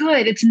 oh,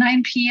 good, it's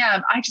 9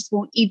 p.m. I just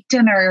won't eat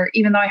dinner,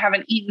 even though I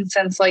haven't eaten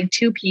since like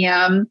 2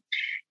 p.m.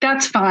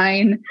 That's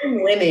fine.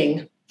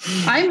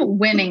 I'm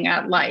winning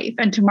at life.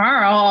 And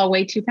tomorrow I'll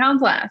weigh 2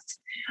 pounds less.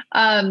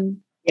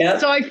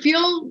 So I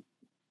feel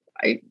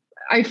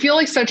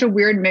like such a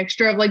weird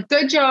mixture of like,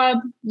 good job,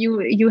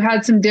 you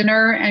had some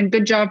dinner, and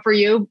good job for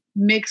you,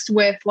 mixed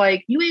with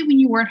like, you ate when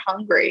you weren't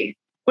hungry.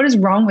 What is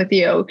wrong with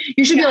you?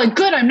 You should be like,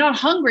 good, I'm not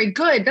hungry.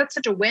 Good. That's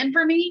such a win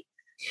for me.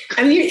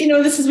 I mean,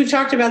 we've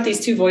talked about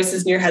these two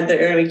voices in your head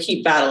that are going to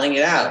keep battling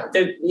it out.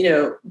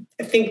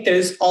 I think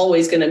there's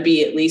always going to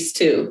be at least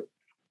two.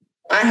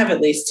 I have at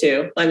least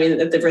two. I mean,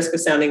 at the risk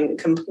of sounding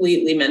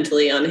completely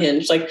mentally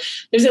unhinged, like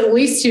there's at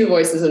least two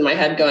voices in my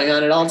head going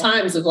on at all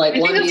times of like,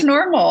 I think that's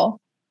normal.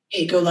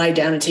 Hey, go lie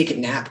down and take a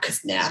nap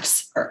because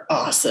naps are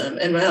awesome.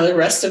 And the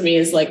rest of me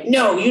is like,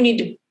 no, you need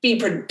to be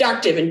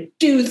productive and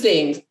do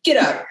things. Get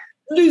up.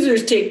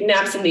 Losers take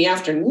naps in the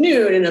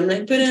afternoon. And I'm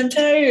like, but I'm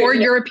tired. Or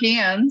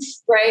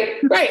Europeans. Right,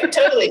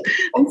 totally.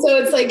 And so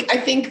it's like, I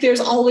think there's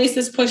always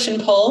this push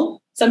and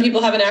pull. Some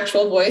people have an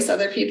actual voice.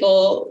 Other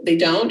people, they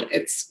don't.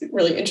 It's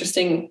really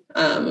interesting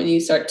when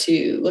you start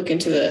to look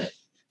into the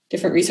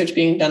different research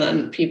being done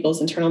on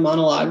people's internal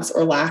monologues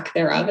or lack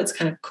thereof. It's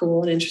kind of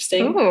cool and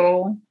interesting.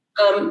 Ooh.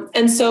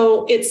 And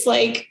so it's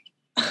like,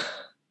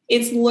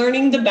 it's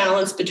learning the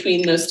balance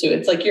between those two.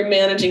 It's like you're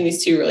managing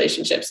these two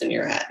relationships in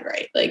your head,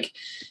 right? Like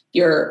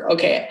you're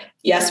okay.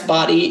 Yes,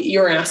 body,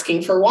 you're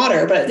asking for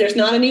water, but there's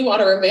not any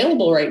water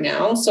available right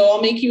now. So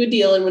I'll make you a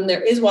deal. And when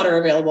there is water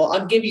available,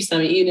 I'll give you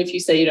some, even if you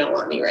say you don't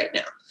want any right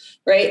now.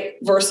 Right.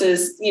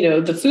 Versus,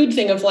 the food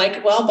thing of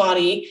like, well,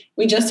 body,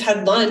 we just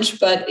had lunch,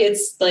 but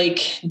it's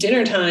like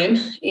dinner time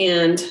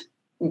and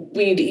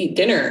we need to eat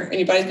dinner. And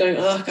your body's going,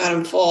 oh God,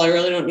 I'm full. I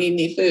really don't need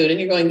any food. And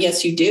you're going,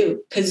 yes, you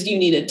do, because you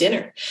need a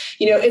dinner.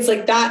 It's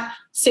like that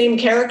same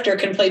character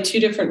can play two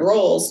different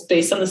roles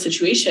based on the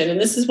situation. And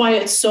this is why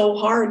it's so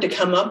hard to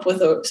come up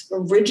with a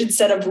rigid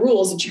set of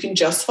rules that you can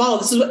just follow.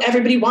 This is what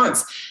everybody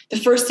wants. The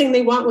first thing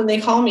they want when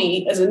they call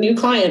me as a new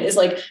client is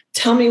like,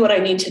 tell me what I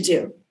need to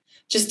do.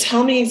 Just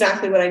tell me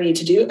exactly what I need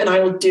to do and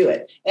I will do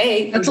it.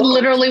 That's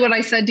literally what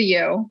I said to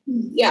you.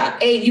 Yeah.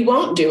 A, you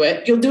won't do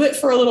it. You'll do it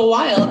for a little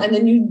while and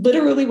then you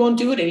literally won't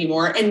do it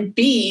anymore. And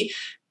B,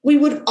 we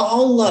would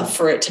all love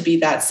for it to be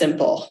that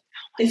simple.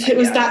 If it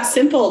was that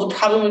simple, the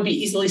problem would be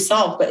easily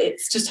solved, but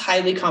it's just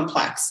highly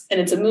complex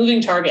and it's a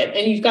moving target.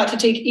 And you've got to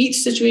take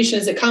each situation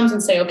as it comes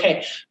and say,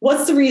 okay,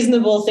 what's the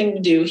reasonable thing to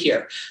do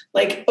here?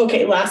 Like,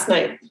 okay, last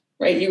night,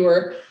 right? You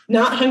were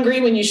not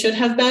hungry when you should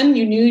have been.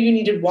 You knew you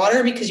needed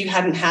water because you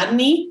hadn't had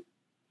any.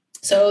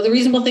 So the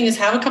reasonable thing is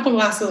have a couple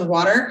glasses of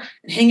water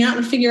and hang out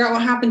and figure out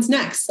what happens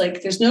next.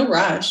 Like there's no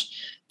rush.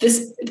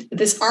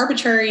 This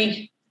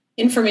arbitrary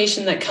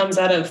information that comes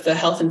out of the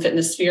health and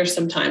fitness sphere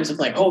sometimes of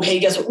like, oh, hey,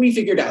 guess what we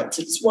figured out?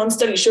 This one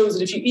study shows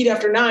that if you eat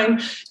after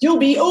 9, you'll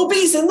be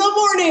obese in the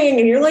morning.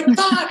 And you're like,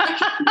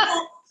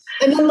 ah.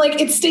 And then like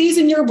it stays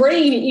in your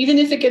brain, even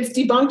if it gets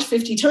debunked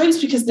 50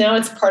 times, because now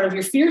it's part of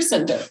your fear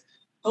center.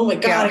 Oh my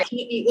God, I can't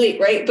eat late,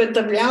 right? But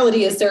the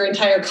reality is there are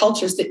entire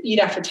cultures that eat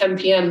after 10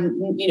 p.m.,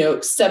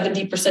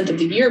 70% of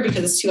the year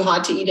because it's too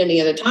hot to eat any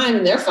other time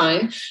and they're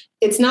fine.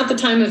 It's not the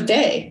time of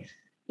day.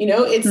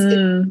 It's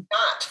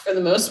not for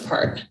the most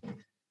part.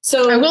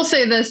 So I will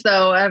say this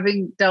though,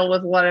 having dealt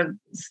with a lot of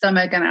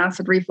stomach and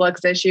acid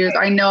reflux issues,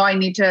 I know I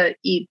need to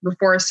eat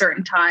before a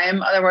certain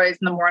time. Otherwise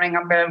in the morning,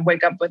 I'm going to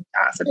wake up with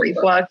acid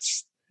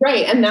reflux.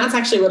 Right. And that's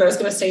actually what I was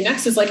going to say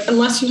next is like,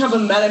 unless you have a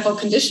medical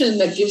condition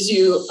that gives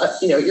you,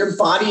 your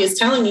body is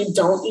telling you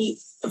don't eat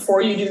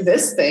before you do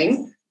this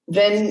thing,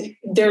 then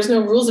there's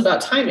no rules about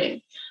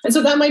timing. And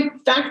so that might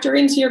factor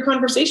into your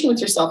conversation with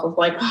yourself of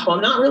like, oh,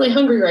 I'm not really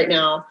hungry right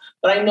now,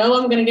 but I know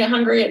I'm going to get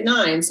hungry at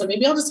 9. So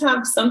maybe I'll just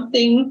have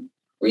something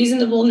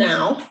reasonable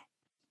now.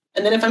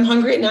 And then if I'm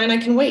hungry at 9, I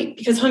can wait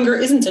because hunger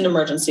isn't an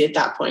emergency at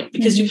that point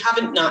because you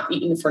haven't not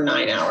eaten for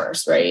 9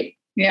 hours, right?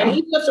 Yeah. And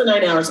even after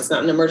 9 hours, it's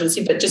not an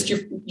emergency, but just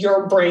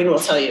your brain will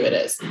tell you it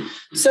is.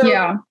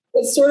 So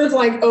it's sort of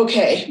like,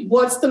 okay,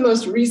 what's the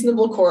most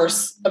reasonable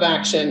course of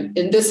action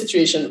in this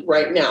situation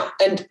right now?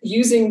 And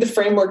using the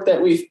framework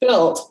that we've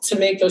built to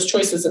make those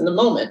choices in the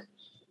moment.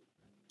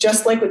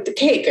 Just like with the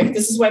cake.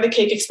 This is why the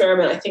cake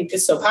experiment, I think,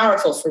 is so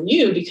powerful for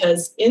you,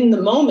 because in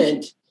the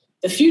moment,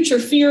 the future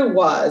fear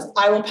was,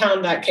 I will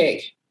pound that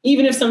cake.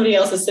 Even if somebody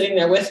else is sitting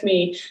there with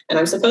me and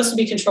I'm supposed to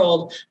be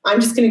controlled, I'm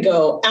just going to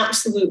go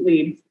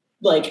absolutely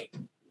like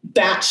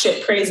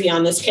batshit crazy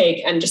on this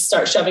cake and just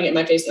start shoving it in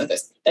my face like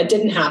this. That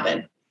didn't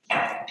happen.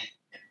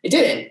 It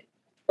didn't,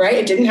 right?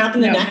 It didn't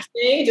happen the next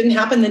day. It didn't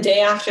happen the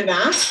day after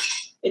that.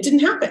 It didn't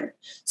happen.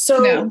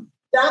 So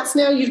that's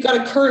now you've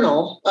got a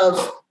kernel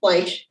of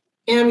like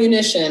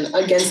ammunition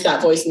against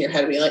that voice in your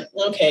head. Be like,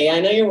 okay, I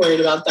know you're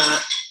worried about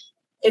that.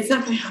 It's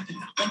not going to happen.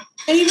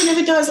 And even if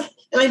it does,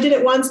 and I did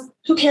it once,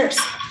 who cares?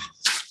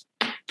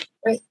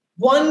 Right?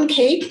 One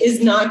cake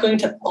is not going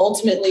to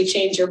ultimately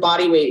change your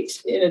body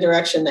weight in a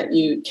direction that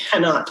you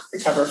cannot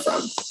recover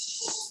from.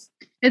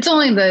 It's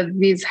only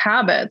these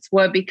habits,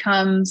 what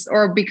becomes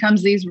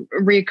these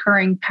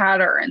recurring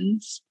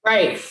patterns.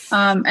 Right.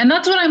 And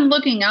that's what I'm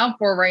looking out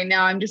for right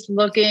now. I'm just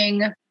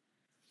looking,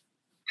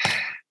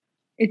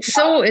 it's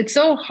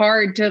so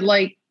hard to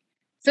like,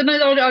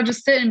 sometimes I'll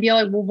just sit and be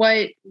like, well,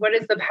 what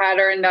is the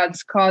pattern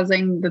that's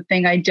causing the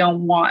thing I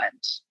don't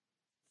want?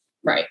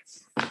 Right.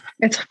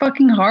 It's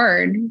fucking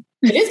hard.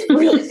 It is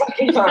really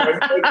fucking hard.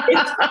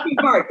 It's fucking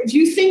hard. If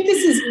you think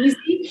this is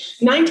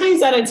easy, 9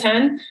 times out of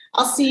 10,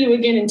 I'll see you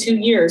again in 2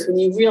 years when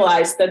you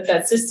realize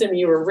that system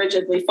you were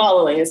rigidly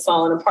following is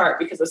falling apart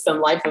because of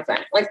some life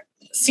event. Like,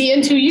 see you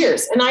in 2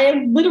 years. And I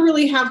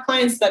literally have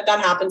clients that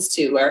happens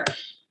to, where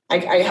I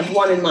have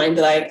one in mind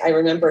that I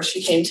remember.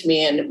 She came to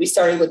me and we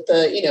started with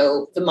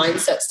the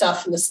mindset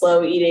stuff and the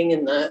slow eating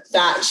and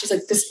that. And she's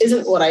like, this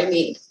isn't what I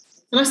need.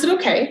 And I said,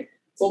 okay.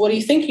 Well, what do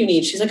you think you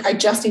need? She's like, I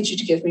just need you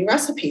to give me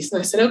recipes.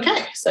 And I said,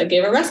 okay. So I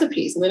gave her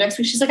recipes. And the next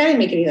week she's like, I didn't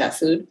make any of that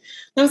food. And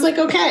I was like,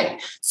 okay,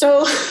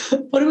 so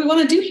what do we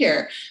want to do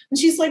here? And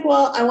she's like,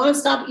 well, I want to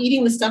stop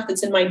eating the stuff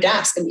that's in my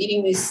desk. I'm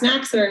eating these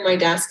snacks that are in my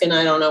desk and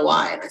I don't know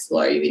why. And I said,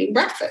 well, are you eating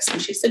breakfast?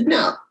 And she said,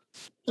 no.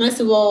 And I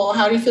said, well,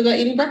 how do you feel about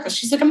eating breakfast?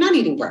 She's like, I'm not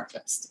eating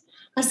breakfast.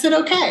 I said,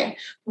 okay,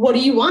 what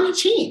do you want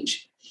to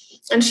change?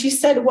 And she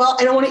said, well,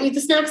 I don't want to eat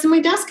the snacks in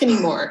my desk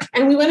anymore.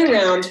 And we went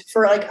around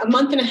for like a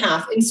month and a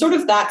half in sort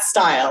of that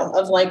style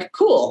of like,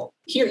 cool,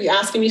 Here, you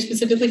asking me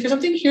specifically for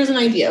something? Here's an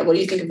idea. What do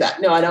you think of that?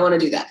 No, I don't want to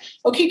do that.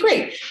 Okay,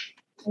 great.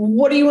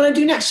 What do you want to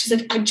do next? She's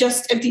like,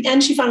 at the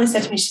end, she finally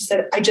said to me, she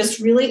said, I just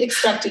really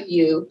expected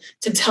you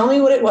to tell me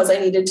what it was I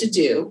needed to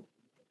do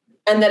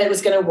and that it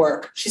was going to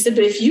work. She said,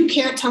 but if you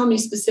can't tell me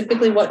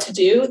specifically what to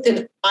do,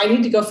 then I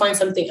need to go find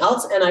something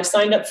else. And I've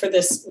signed up for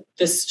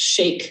this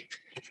shake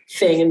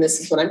thing. And this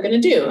is what I'm going to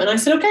do. And I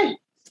said, okay,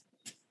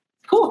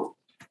 cool.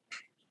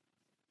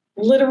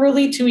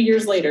 Literally 2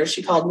 years later,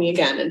 she called me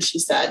again and she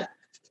said,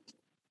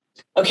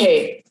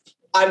 okay,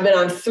 I've been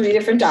on 3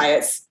 different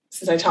diets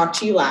since I talked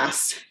to you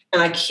last,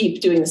 and I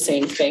keep doing the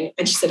same thing.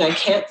 And she said, I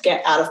can't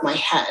get out of my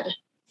head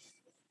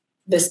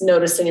this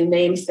noticing a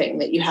name thing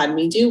that you had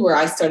me do, where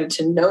I started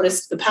to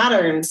notice the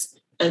patterns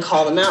and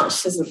call them out.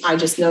 She says, I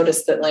just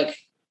noticed that, like,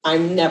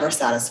 I'm never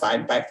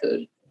satisfied by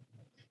food.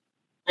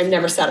 I'm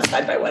never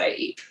satisfied by what I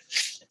eat.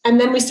 And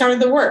then we started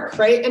the work,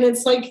 right? And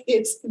it's like,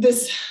 it's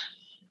this,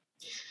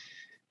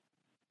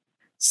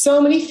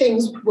 so many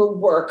things will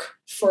work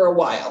for a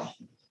while.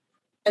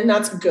 And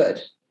that's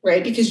good,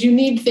 right? Because you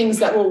need things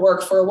that will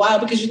work for a while,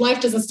 because your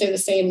life doesn't stay the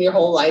same your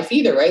whole life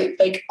either, right?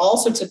 Like, all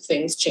sorts of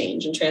things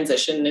change and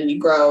transition, and you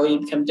grow and you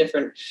become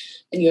different,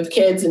 and you have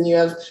kids, and you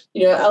have,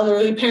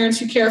 elderly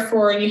parents you care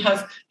for, and you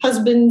have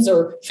husbands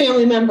or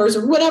family members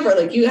or whatever.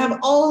 Like, you have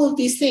all of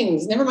these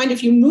things, never mind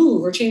if you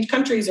move or change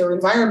countries or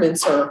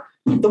environments, or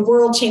the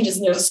world changes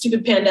and there's a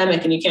stupid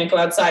pandemic and you can't go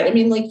outside. I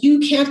mean, like,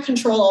 you can't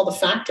control all the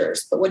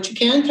factors, but what you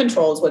can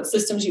control is what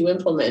systems you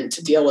implement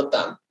to deal with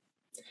them.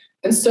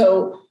 And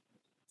so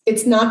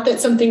it's not that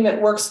something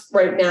that works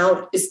right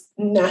now is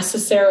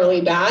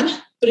necessarily bad,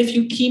 but if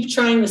you keep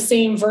trying the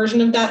same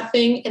version of that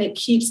thing and it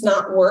keeps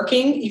not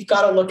working, you've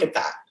got to look at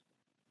that.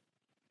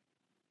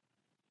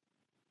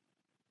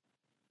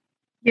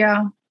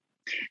 Yeah.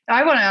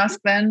 I want to ask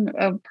then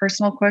a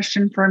personal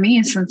question for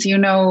me, since you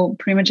know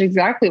pretty much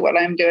exactly what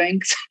I'm doing.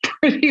 It's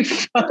pretty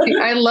funny.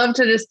 I love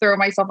to just throw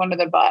myself under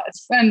the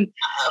bus. And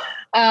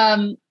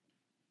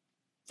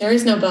there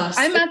is no bus.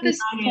 I'm at this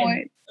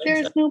point.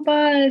 There's no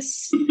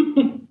bus.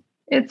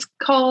 It's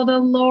called a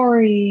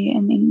lorry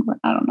in England.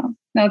 I don't know.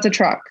 No, it's a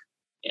truck.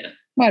 Yeah.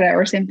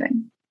 Whatever. Same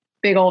thing.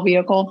 Big old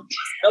vehicle.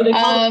 Oh, they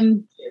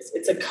call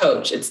it's a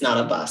coach. It's not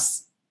a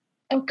bus.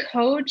 A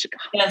coach?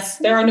 Yes.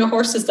 There are no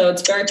horses, though.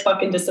 It's very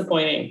fucking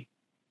disappointing.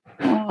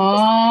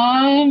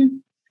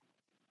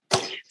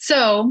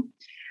 So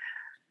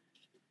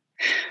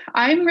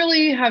I'm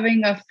really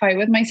having a fight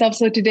with myself.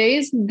 So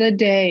today's the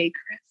day,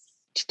 Chris.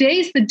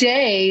 Today's the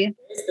day.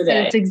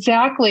 It's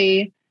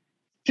exactly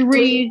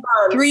three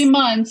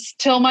months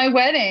till my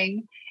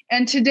wedding.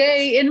 And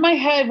today, in my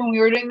head, when we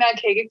were doing that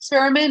cake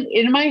experiment,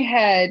 in my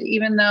head,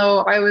 even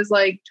though I was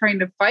like trying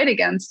to fight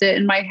against it,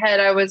 in my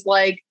head, I was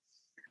like,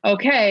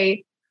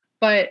 okay,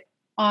 but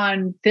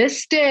on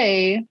this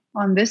day,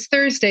 on this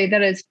Thursday,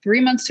 that is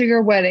 3 months to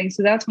your wedding.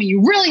 So that's when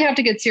you really have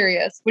to get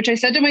serious, which I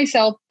said to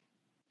myself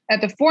at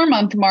the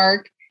 4-month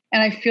mark.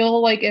 And I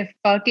feel like it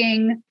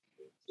fucking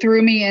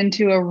threw me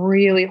into a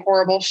really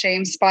horrible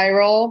shame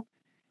spiral.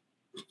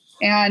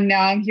 And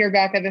now I'm here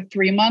back at the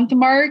 3-month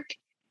mark.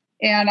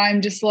 And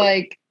I'm just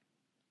like,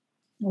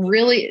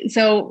 really?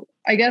 So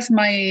I guess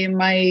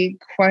my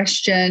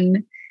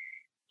question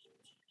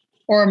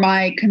or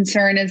my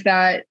concern is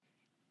that,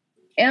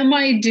 am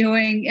I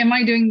doing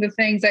the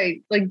things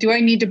do I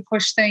need to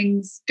push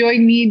things? Do I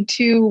need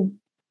to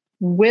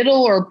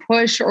whittle or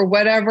push or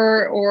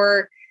whatever?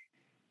 Or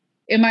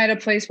am I at a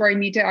place where I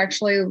need to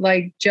actually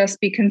like just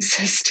be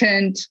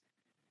consistent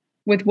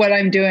with what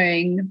I'm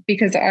doing,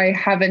 because I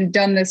haven't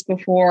done this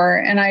before?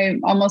 And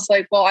I'm almost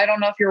like, well, I don't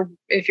know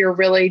if you're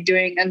really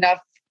doing enough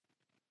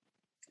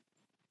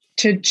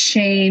to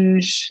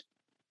change.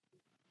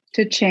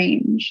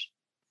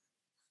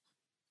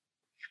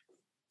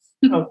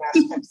 Oh gosh,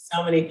 I have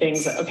so many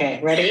things. Okay,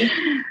 ready?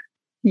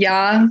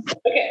 Yeah.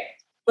 Okay,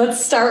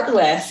 let's start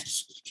with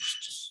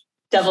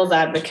devil's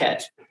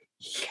advocate.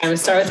 Okay, I'm gonna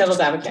start with devil's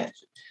advocate.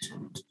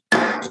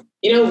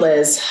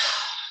 Liz,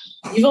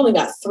 you've only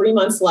got 3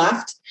 months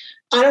left.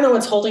 I don't know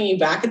what's holding you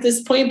back at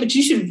this point, but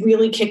you should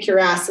really kick your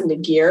ass into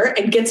gear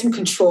and get some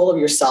control of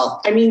yourself.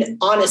 I mean,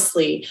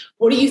 honestly,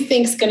 what do you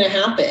think's going to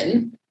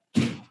happen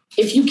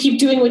if you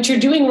keep doing what you're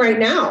doing right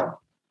now?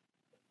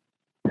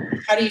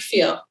 How do you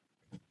feel?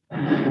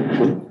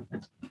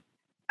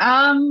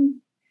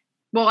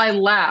 Well, I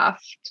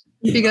laughed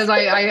because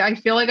I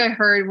feel like I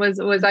heard, was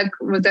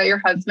that your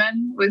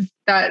husband? Was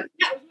that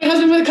my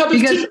husband with a cup of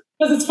tea?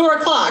 Because it's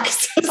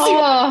 4:00.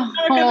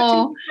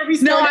 So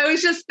no, I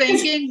was just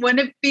thinking,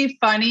 wouldn't it be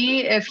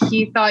funny if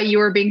he thought you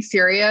were being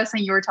serious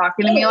and you were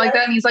talking to me like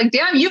that? And he's like,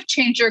 damn, you've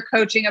changed your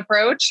coaching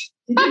approach.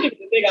 He did give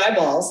me big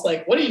eyeballs.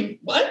 Like,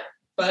 what?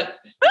 But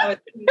I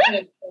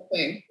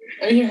mean,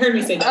 you heard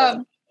me say that,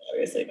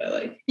 obviously, but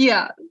like.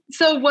 Yeah.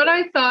 So what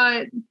I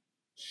thought,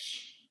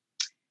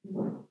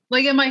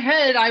 like in my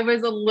head, I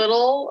was a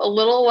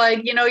little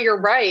like, you're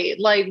right.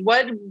 Like,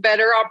 what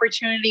better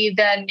opportunity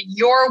than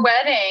your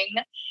wedding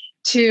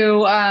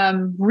to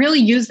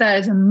really use that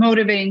as a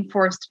motivating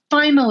force to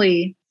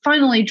finally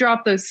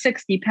drop those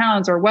 60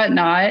 pounds or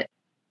whatnot.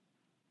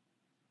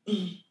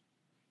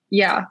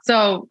 Yeah.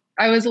 So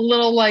I was a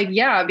little like,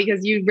 yeah,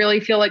 because you really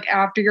feel like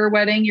after your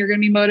wedding, you're going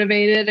to be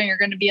motivated and you're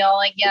going to be all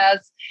like,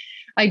 yes,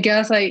 I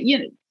guess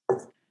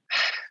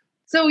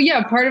so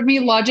yeah, part of me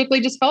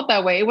logically just felt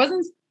that way. It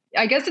wasn't,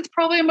 I guess it's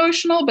probably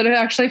emotional, but it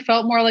actually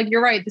felt more like,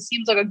 you're right. This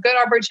seems like a good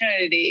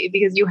opportunity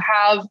because you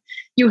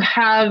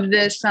have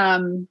this,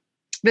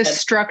 this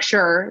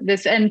structure,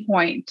 this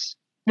endpoint.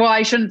 Well,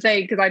 I shouldn't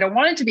say, because I don't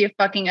want it to be a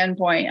fucking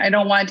endpoint. I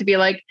don't want it to be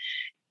like,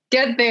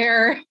 get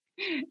there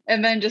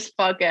and then just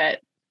fuck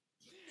it.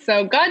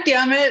 So, God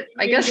damn it.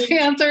 I guess I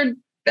answered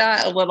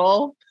that a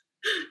little.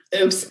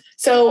 Oops.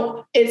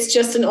 So it's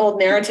just an old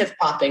narrative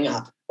popping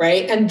up,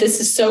 right? And this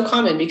is so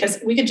common because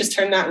we could just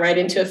turn that right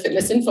into a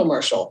fitness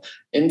infomercial.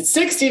 In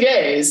 60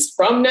 days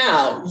from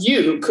now,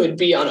 you could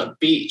be on a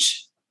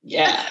beach.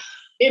 Yeah.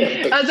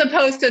 As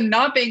opposed to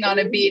not being on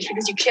a beach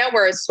because you can't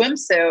wear a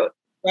swimsuit.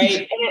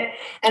 Right.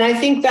 And I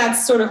think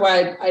that's sort of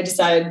why I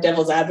decided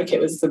devil's advocate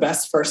was the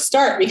best first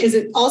start, because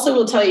it also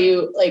will tell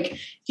you, like,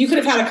 you could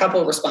have had a couple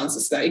of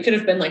responses to that. You could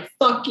have been like,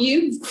 fuck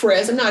you,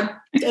 Chris. I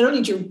don't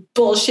need your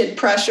bullshit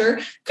pressure.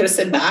 Could have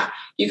said that.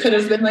 You could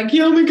have been like,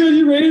 yeah, oh my God,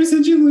 you're right. I'm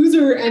such a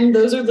loser. And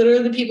those are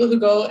literally the people who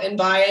go and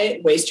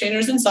buy waist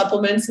trainers and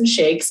supplements and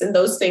shakes and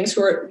those things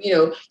who are,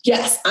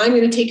 yes, I'm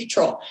going to take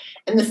control.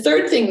 And the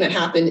third thing that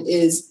happened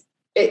is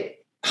it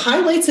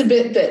highlights a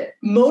bit that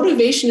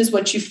motivation is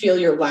what you feel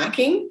you're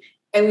lacking.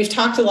 And we've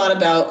talked a lot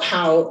about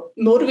how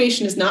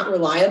motivation is not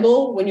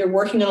reliable when you're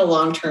working on a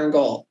long-term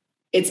goal.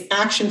 It's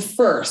action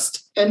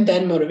first and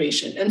then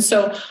motivation. And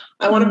so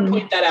I want to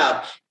point that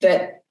out,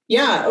 that,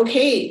 yeah,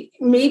 okay,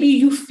 maybe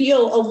you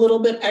feel a little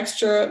bit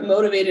extra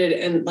motivated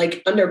and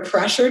like under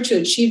pressure to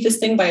achieve this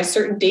thing by a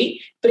certain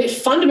date, but it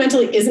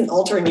fundamentally isn't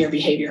altering your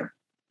behavior.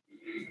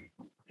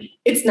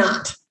 It's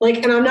not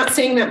and I'm not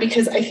saying that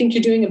because I think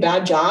you're doing a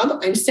bad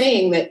job. I'm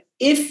saying that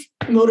if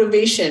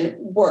motivation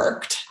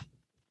worked,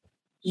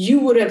 you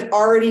would have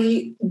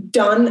already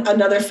done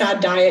another fad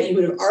diet. You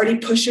would have already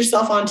pushed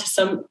yourself onto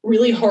some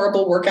really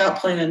horrible workout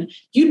plan.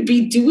 You'd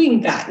be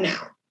doing that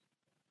now.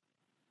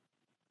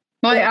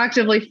 Well, I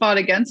actively fought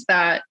against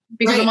that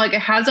because I'm like, it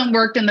hasn't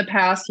worked in the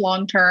past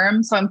long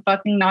term. So I'm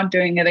fucking not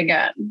doing it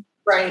again.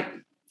 Right.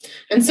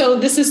 And so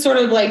this is sort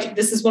of like,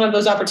 this is one of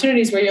those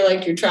opportunities where you're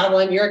like, you're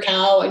traveling, you're a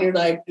cow, and you're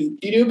like,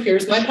 doop,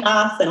 here's my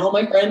path, and all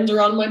my friends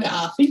are on my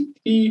path. And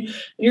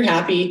you're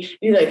happy. And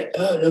you're like,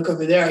 oh, look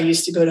over there. I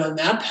used to go down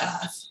that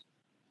path.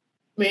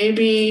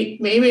 Maybe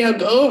I'll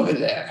go over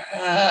there.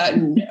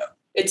 No,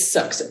 it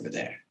sucks over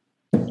there.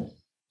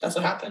 That's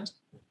what happened.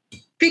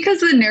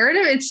 Because the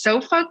narrative, it's so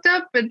fucked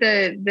up, but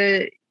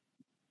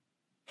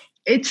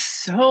it's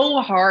so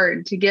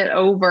hard to get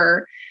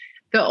over.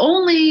 The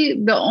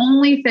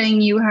only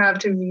thing you have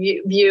to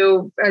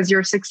view as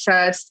your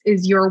success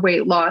is your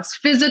weight loss.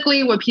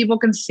 Physically, what people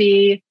can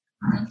see,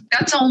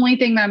 that's the only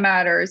thing that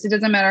matters. It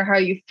doesn't matter how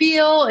you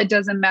feel. It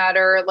doesn't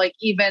matter like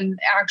even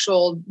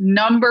actual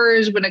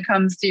numbers when it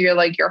comes to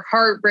your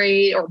heart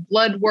rate or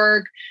blood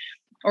work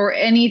or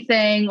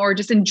anything, or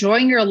just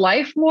enjoying your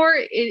life more.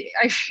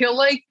 I feel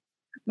like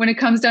when it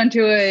comes down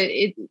to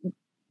it,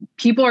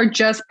 people are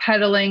just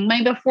peddling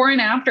my before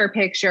and after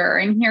picture.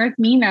 And here's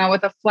me now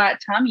with a flat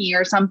tummy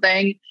or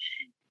something,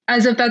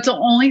 as if that's the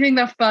only thing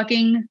that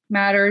fucking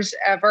matters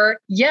ever.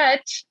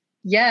 Yet,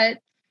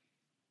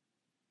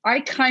 I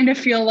kind of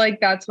feel like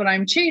that's what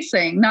I'm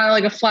chasing. Not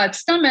like a flat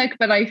stomach,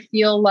 but I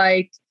feel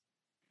like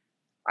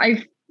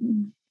I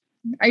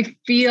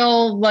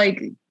feel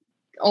like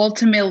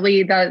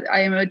ultimately that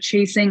I am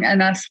chasing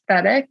an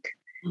aesthetic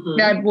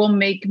that will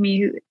make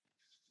me,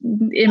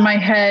 in my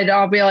head,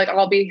 I'll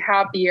be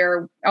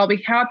happier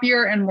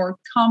and more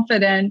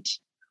confident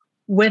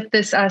with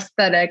this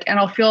aesthetic. And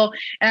I'll feel,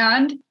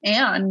 and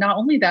not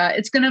only that,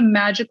 it's going to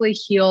magically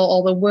heal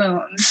all the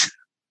wounds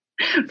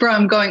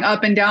from going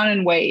up and down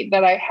in weight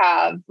that I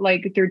have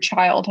through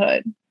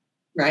childhood.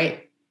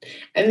 Right.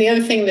 And the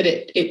other thing that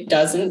it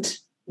doesn't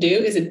do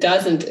is it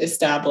doesn't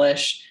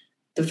establish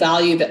the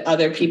value that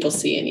other people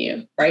see in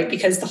you, right?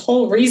 Because the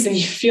whole reason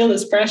you feel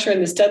this pressure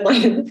and this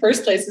deadline in the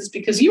first place is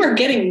because you are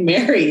getting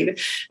married,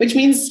 which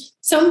means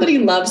somebody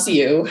loves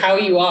you, how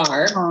you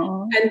are,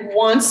 and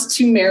wants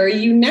to marry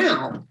you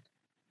now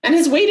and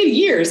has waited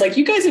years. Like,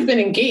 you guys have been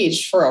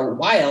engaged for a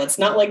while. It's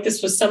not like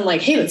this was some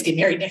hey, let's get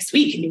married next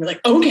week. And you were like,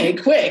 okay,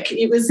 quick.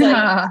 It was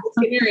let's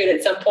get married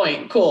at some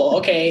point. Cool.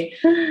 Okay.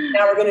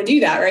 Now we're going to do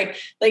that.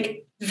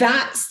 Right.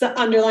 That's the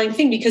underlying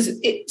thing, because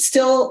it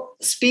still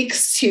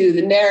speaks to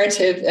the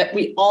narrative that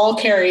we all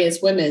carry as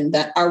women,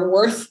 that our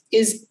worth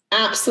is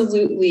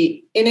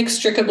absolutely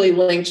inextricably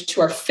linked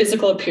to our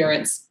physical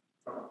appearance.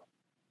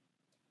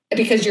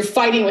 Because you're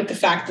fighting with the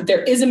fact that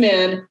there is a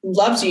man who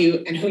loves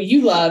you and who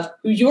you love,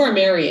 who you're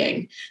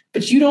marrying,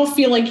 but you don't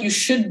feel like you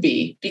should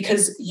be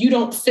because you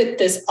don't fit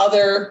this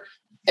other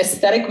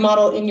aesthetic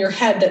model in your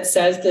head that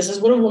says this is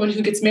what a woman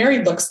who gets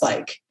married looks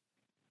like.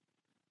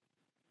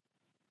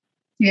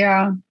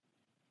 Yeah.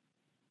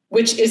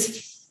 Which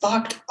is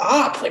fucked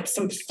up. It's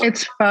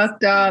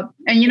fucked up.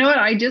 And you know what?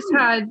 I just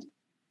had,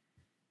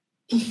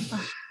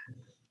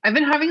 I've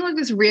been having like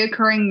this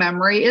reoccurring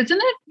memory.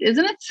 Isn't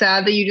it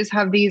sad that you just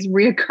have these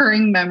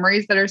reoccurring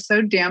memories that are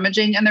so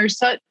damaging, and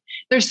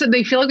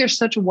they feel like they're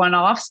such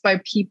one-offs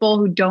by people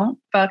who don't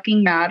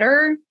fucking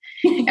matter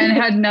and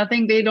had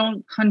nothing. They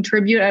don't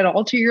contribute at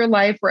all to your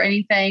life or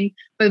anything.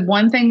 But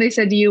one thing they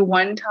said to you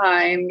one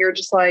time, you're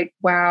just like,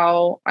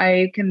 wow,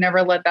 I can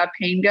never let that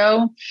pain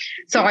go.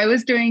 So I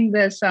was doing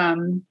this,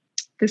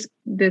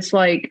 this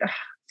like,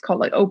 it's called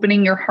like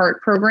Opening Your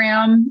Heart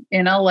program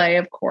in LA,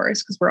 of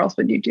course, because where else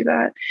would you do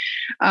that?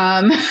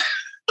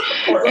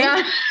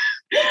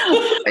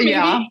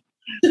 Yeah.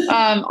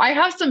 I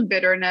have some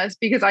bitterness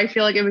because I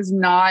feel like it was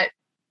not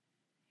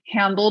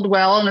handled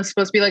well, and it's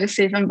supposed to be like a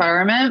safe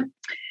environment.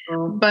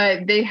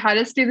 But they had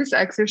us do this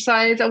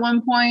exercise at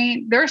one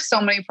point. There are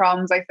so many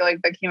problems I feel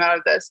like that came out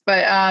of this,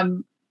 but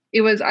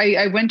it was,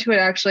 I went to it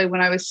actually when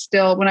I was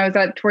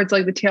at towards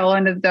like the tail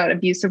end of that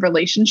abusive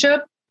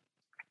relationship.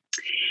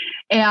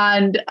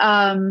 And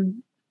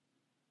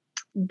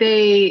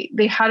they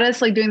had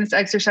us like doing this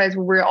exercise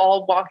where we're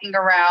all walking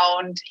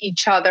around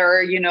each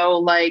other, you know,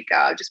 like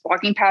just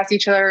walking past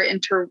each other,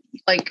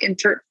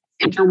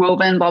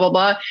 interwoven, blah, blah,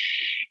 blah.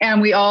 And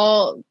we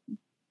all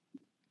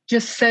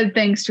just said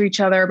things to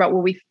each other about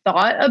what we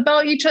thought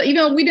about each other, even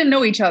though we didn't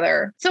know each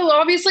other. So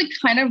obviously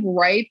kind of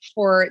ripe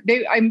for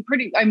I'm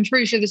pretty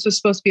sure this was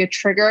supposed to be a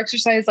trigger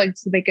exercise, like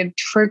so they could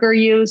trigger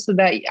you so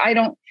that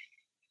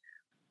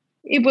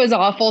it was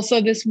awful. So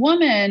this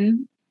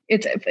woman,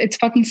 it's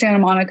fucking Santa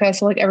Monica.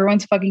 So like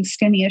everyone's fucking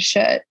skinny as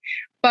shit.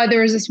 But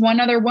there was this one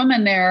other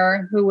woman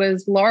there who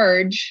was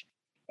large,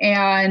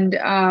 and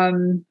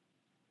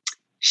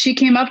she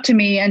came up to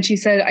me and she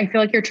said, I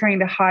feel like you're trying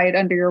to hide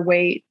under your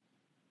weight.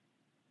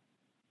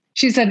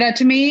 She said that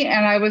to me,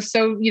 and I was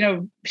so,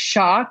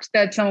 shocked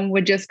that someone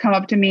would just come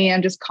up to me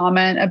and just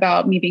comment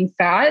about me being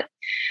fat.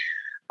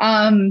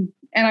 And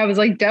I was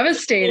like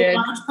devastated. A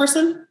large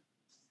person?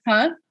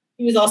 Huh?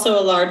 He was also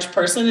a large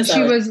person.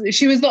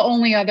 She was the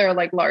only other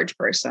like large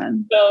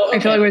person. So, okay. I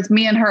feel like it was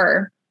me and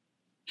her.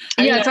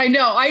 Yes, I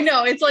know.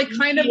 It's like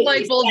kind of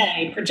like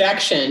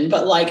projection,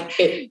 but like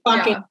it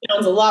fucking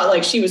sounds a lot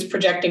like she was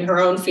projecting her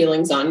own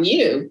feelings on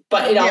you.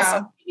 But it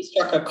also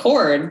struck a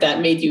chord that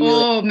made you.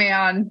 Oh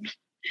man.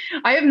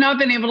 I have not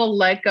been able to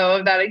let go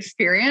of that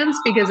experience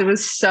because it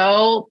was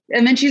so,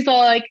 and then she's all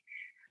like,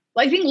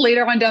 I think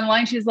later on down the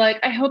line, she's like,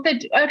 I hope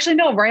that, actually,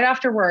 no, right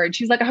afterward,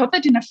 she's like, I hope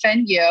that didn't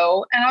offend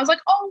you. And I was like,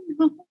 oh,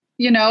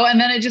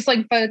 and then it just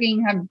like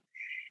fucking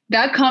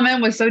that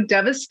comment was so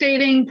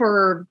devastating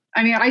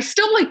I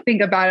still like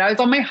think about it. I was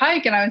on my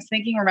hike and I was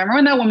thinking, remember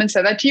when that woman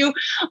said that to you?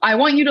 I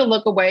want you to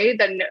look away.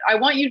 Then I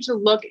want you to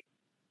look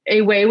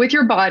a way with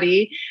your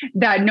body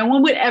that no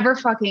one would ever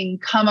fucking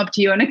come up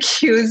to you and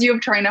accuse you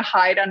of trying to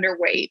hide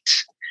underweight,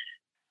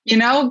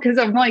 because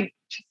I'm like,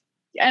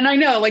 and I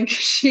know like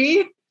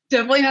she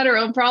definitely had her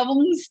own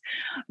problems,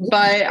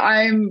 but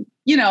I'm,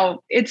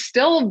 it's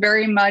still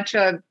very much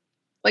a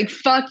like,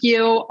 fuck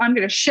you. I'm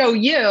going to show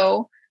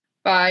you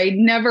by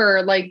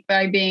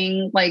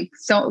being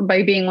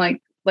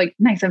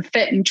nice and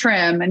fit and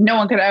trim, and no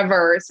one could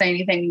ever say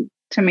anything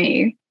to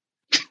me,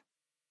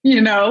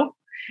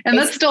 and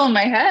that's still in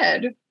my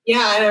head.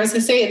 Yeah. And I was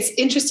going to say, it's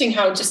interesting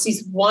how just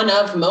these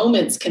one-of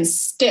moments can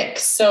stick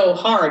so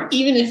hard,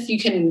 even if you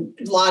can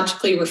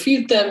logically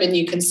refute them and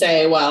you can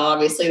say, well,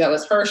 obviously that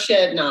was her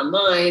shit, not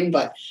mine.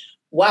 But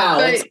wow.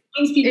 But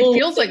it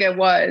feels like it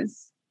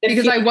was.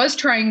 Because I was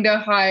trying to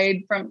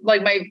hide from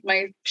like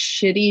my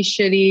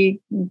shitty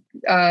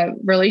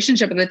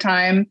relationship at the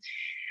time.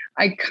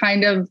 I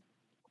kind of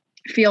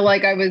feel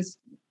like I was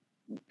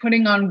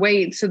putting on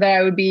weight so that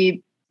I would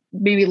be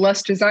maybe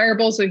less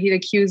desirable. So he'd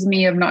accuse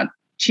me of not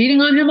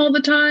cheating on him all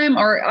the time,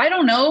 or I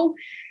don't know.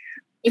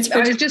 I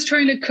was just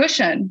trying to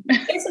cushion.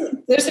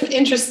 There's some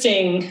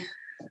interesting,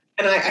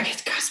 and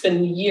it's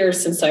been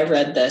years since I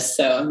read this,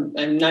 so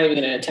I'm not even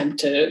going to attempt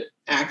to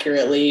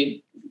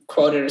accurately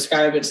quote or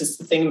describe it. It's just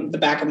the thing in the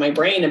back of my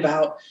brain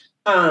about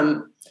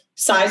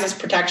size as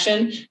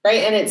protection,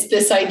 right? And it's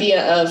this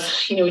idea of,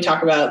 we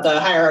talk about the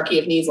hierarchy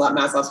of needs,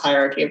 Maslow's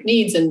hierarchy of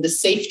needs, and the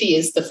safety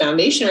is the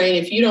foundation, right?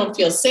 And if you don't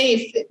feel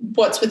safe,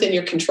 what's within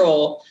your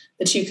control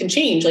that you can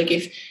change? Like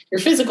if your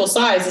physical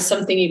size is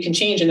something you can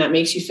change and that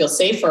makes you feel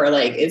safer,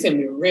 like it's going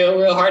to be real,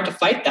 real hard to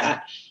fight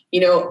that,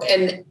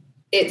 and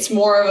it's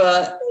more of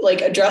a like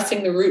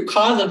addressing the root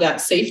cause of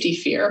that safety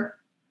fear,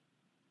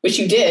 which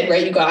you did,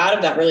 right? You got out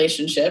of that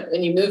relationship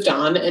and you moved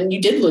on and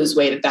you did lose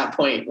weight at that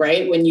point,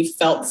 right? When you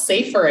felt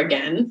safer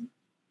again,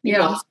 you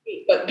lost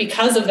weight. But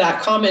because of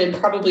that comment and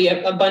probably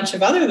a bunch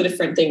of other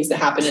different things that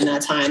happened in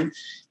that time,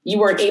 you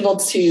weren't able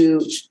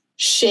to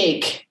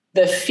shake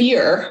the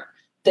fear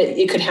that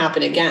it could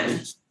happen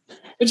again,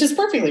 which is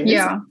perfectly reasonable.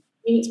 Yeah.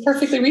 It's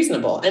perfectly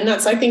reasonable. And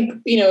that's, I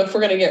think, if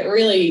we're going to get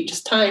really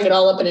just tying it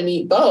all up in a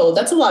neat bow,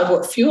 that's a lot of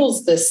what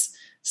fuels this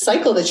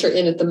cycle that you're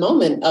in at the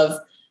moment of,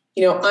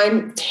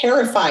 I'm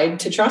terrified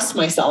to trust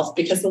myself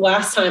because the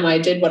last time I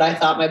did what I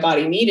thought my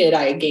body needed,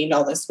 I gained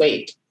all this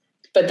weight.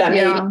 But that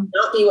may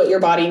not be what your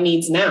body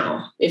needs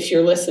now, if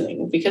you're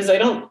listening, because I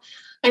don't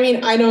I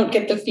mean, I don't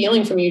get the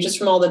feeling from you just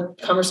from all the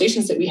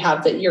conversations that we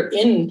have that you're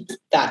in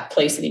that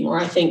place anymore.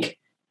 I think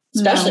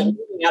especially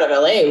moving out of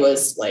LA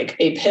was like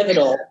a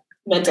pivotal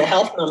mental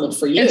health moment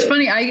for you. It's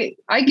funny.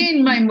 I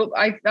gained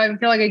I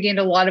feel like I gained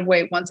a lot of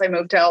weight once I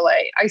moved to LA.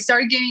 I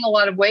started gaining a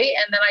lot of weight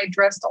and then I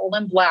dressed all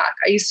in black.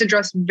 I used to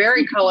dress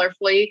very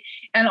colorfully,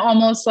 and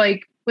almost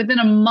like within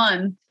a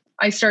month,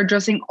 I started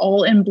dressing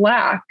all in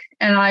black.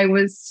 And I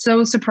was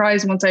so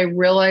surprised once I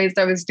realized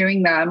I was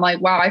doing that. I'm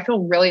like, wow, I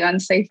feel really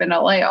unsafe in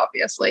LA,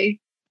 obviously.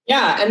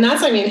 Yeah. And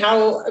that's, I mean,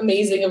 how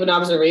amazing of an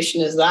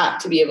observation is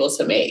that to be able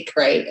to make,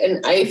 right?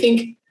 And I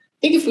think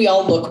if we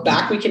all look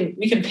back, we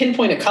can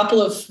pinpoint a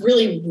couple of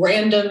really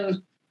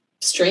random,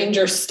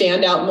 stranger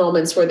standout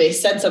moments where they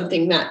said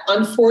something that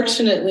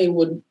unfortunately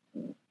would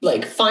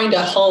like find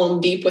a home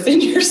deep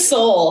within your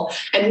soul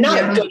and not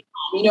a good.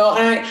 You know,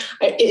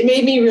 it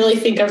made me really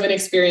think of an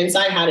experience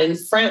I had in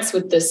France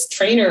with this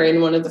trainer in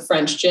one of the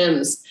French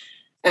gyms.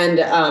 And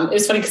it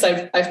was funny because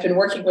I've been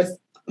working with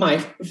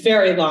my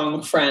very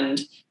long friend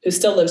who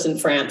still lives in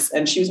France.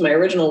 And she was my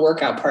original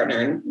workout partner.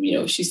 And, you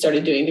know, she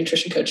started doing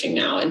nutrition coaching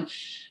now. And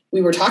we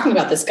were talking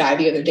about this guy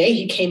the other day.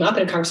 He came up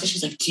in a conversation.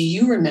 He's like, do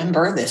you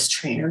remember this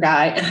trainer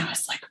guy? And I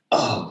was like,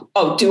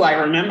 oh, do I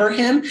remember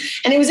him?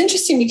 And it was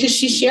interesting because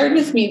she shared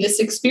with me this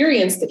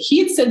experience that he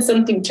had said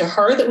something to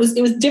her it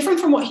was different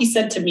from what he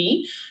said to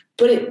me,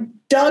 but it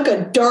dug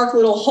a dark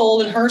little hole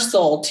in her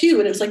soul too.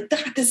 And it was like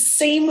that the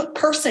same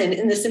person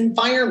in this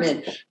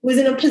environment was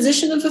in a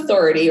position of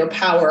authority or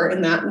power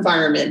in that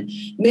environment,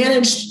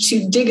 managed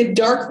to dig a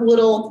dark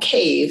little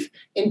cave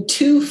in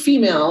two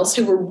females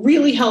who were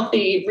really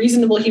healthy,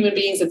 reasonable human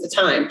beings at the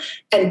time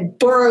and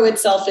burrow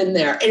itself in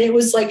there. And it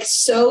was like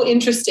so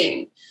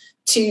interesting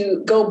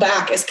to go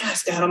back. It's got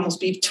to almost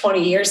be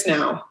 20 years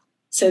now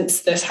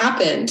since this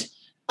happened.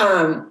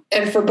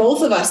 And for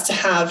both of us to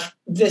have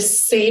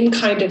this same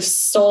kind of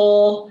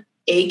soul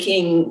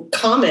aching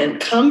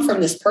comment come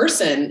from this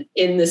person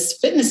in this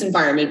fitness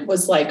environment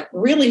was like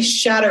really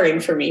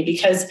shattering for me,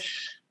 because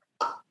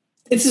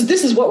this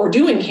is what we're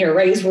doing here,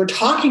 right? Is we're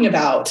talking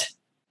about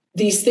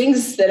these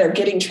things that are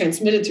getting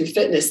transmitted through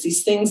fitness,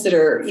 these things that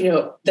are, you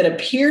know, that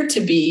appear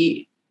to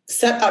be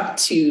set up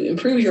to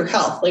improve your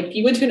health. Like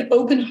you went to an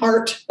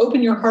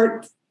open your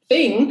heart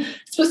thing.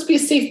 It's supposed to be a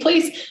safe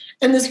place.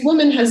 And this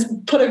woman has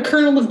put a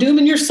kernel of doom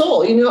in your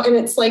soul, you know, and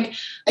it's like,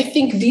 I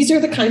think these are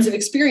the kinds of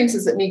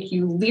experiences that make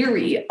you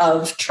leery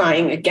of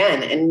trying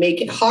again and make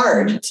it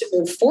hard to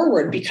move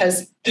forward,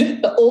 because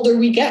the older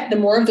we get, the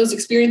more of those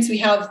experiences we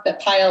have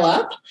that pile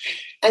up,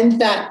 and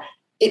that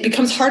it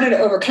becomes harder to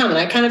overcome. And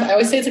I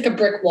always say it's like a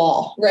brick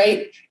wall,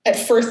 right? At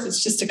first,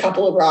 it's just a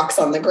couple of rocks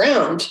on the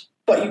ground,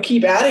 but you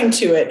keep adding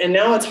to it. And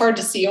now it's hard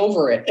to see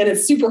over it. And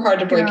it's super hard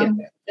to break it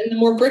down. And the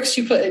more bricks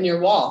you put in your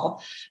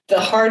wall, the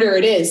harder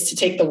it is to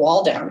take the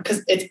wall down,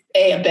 because it's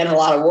been a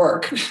lot of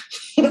work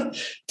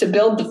to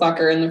build the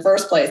fucker in the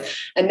first place.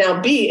 And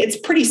now B, it's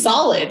pretty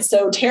solid.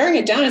 So tearing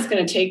it down is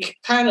going to take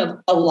kind of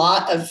a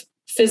lot of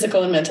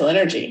physical and mental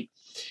energy.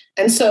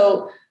 And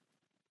so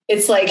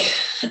it's like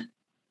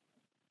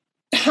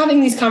having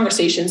these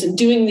conversations and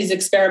doing these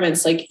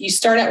experiments, like you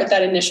start out with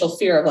that initial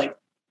fear of like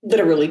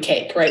literally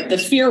cake, right? The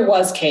fear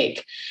was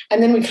cake.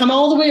 And then we come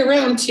all the way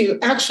around to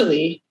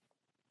actually,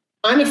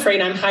 I'm afraid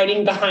I'm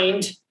hiding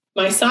behind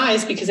my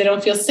size because I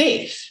don't feel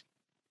safe.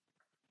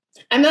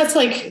 And that's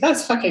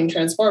fucking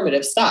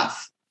transformative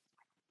stuff,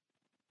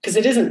 because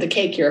it isn't the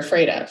cake you're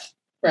afraid of,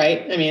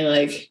 right? I mean,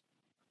 like,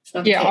 it's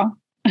not the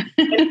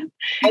cake.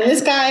 And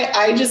this guy,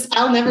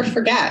 I'll never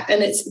forget.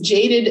 And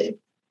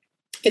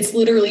it's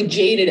literally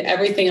jaded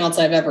everything else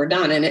I've ever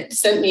done. And it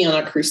sent me on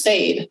a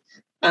crusade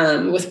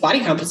with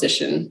body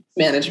composition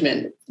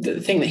management,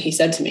 the thing that he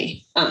said to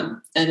me.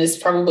 And is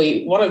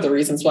probably one of the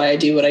reasons why I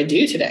do what I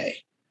do today.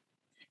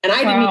 And I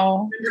didn't even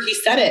remember he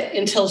said it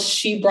until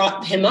she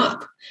brought him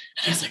up.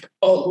 And I was like,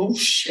 oh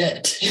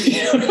shit.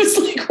 You know, it was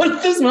like one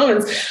of those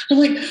moments. I'm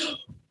like,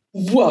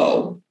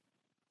 whoa.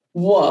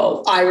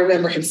 I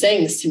remember him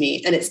saying this to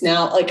me. And it's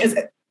now like, because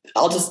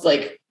I'll just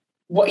like,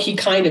 what he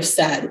kind of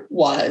said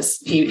was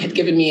he had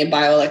given me a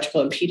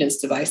bioelectrical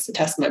impedance device to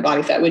test my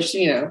body fat, which,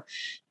 you know,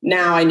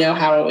 now I know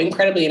how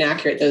incredibly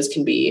inaccurate those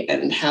can be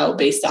and how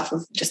based off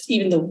of just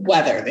even the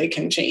weather they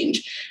can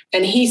change.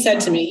 And he said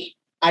to me,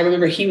 I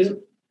remember he was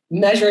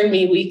measuring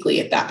me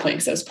weekly at that point,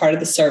 because it was part of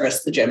the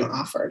service the gym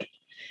offered.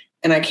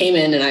 And I came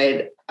in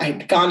and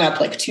I'd gone up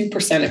like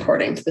 2%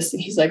 according to this.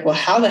 And he's like, well,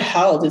 how the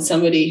hell did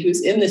somebody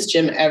who's in this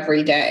gym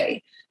every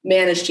day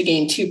manage to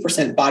gain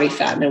 2% body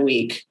fat in a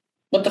week?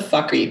 What the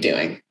fuck are you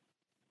doing?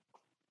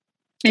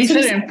 And you said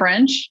it in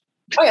French?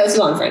 Oh yeah, this is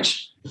all in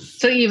French.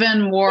 So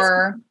even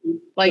more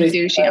like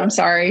douchey. I'm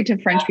sorry to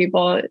French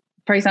people. It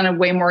probably sounded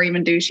way more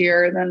even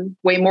douchier.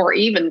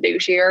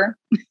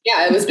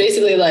 Yeah, it was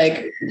basically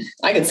like,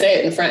 I could say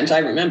it in French. I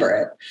remember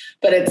it.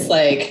 But it's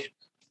like,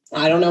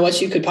 I don't know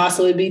what you could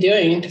possibly be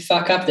doing to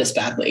fuck up this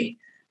badly.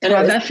 And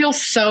God, that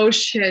feels so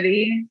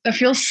shitty. That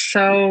feels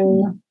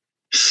so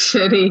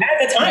Shitty.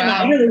 At the time,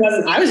 wow. I really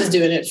wasn't. I was just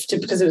doing it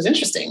because it was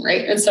interesting,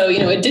 right? And so,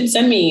 it did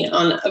send me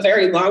on a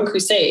very long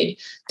crusade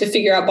to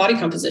figure out body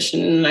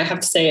composition. And I have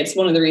to say, it's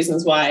one of the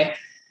reasons why,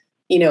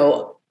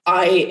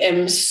 I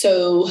am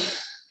so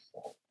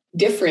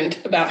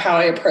different about how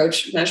I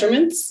approach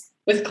measurements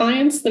with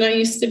clients than I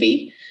used to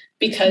be,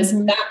 because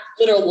that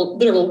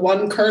literal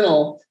one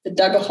kernel that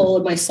dug a hole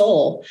in my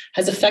soul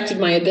has affected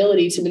my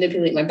ability to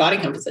manipulate my body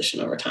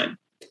composition over time.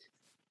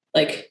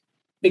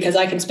 Because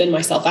I can spin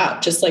myself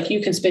out, just like you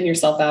can spin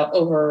yourself out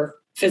over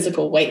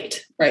physical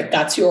weight, right?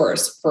 That's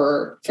yours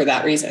for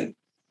that reason.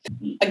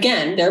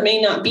 Again, there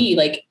may not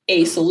be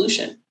a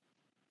solution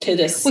to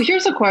this. Well,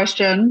 here's a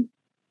question.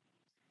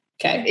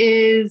 Okay.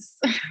 Is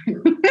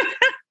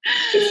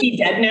he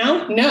dead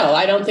now? No,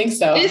 I don't think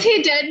so. Is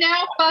he dead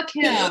now? Fuck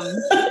him.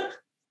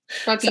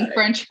 Fucking Sorry.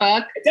 French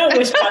fuck. I don't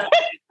wish fuck.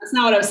 That's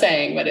not what I'm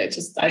saying, but I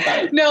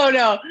thought.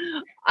 No.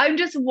 I'm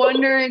just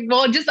wondering.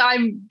 Well,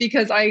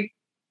 because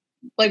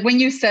when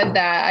you said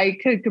that, I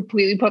could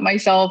completely put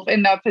myself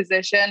in that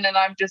position. And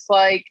I'm just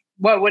like,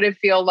 what would it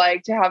feel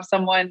like to have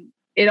someone,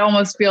 it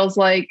almost feels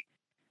like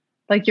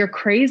you're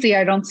crazy.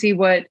 I don't see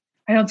what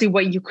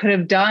you could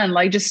have done.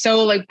 Just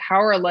so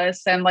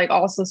powerless and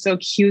also so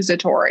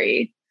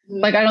accusatory.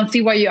 I don't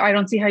see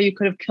how you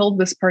could have killed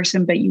this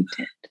person, but you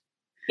did.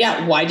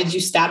 Yeah. Why did you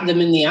stab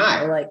them in the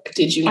eye?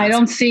 Did you? I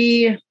don't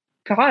see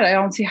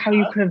how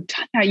you could have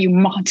done that, you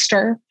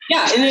monster.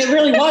 Yeah. And it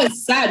really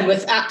was said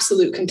with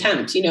absolute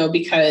contempt,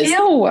 because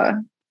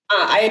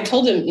I had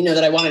told him,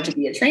 that I wanted to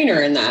be a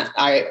trainer and that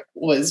I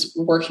was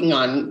working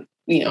on,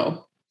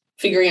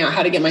 figuring out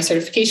how to get my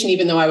certification,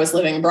 even though I was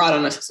living abroad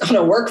on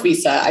a work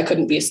visa. I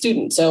couldn't be a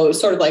student. So it was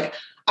sort of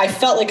I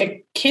felt like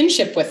a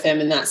kinship with him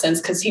in that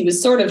sense, because he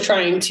was sort of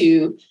trying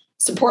to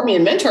support me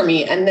and mentor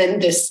me. And then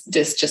this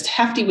just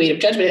hefty weight of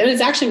judgment. And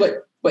it's actually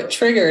what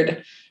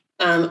triggered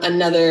a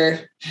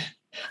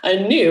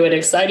new and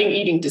exciting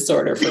eating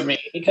disorder for me,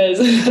 because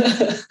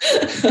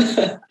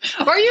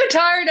are you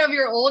tired of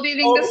your old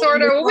eating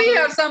disorder? Well, we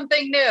have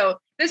something new.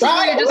 This is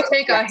where you just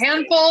take a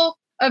handful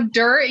of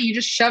dirt and you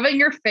just shove it in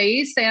your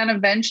face, and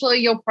eventually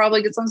you'll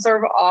probably get some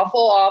sort of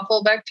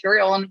awful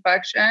bacterial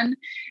infection,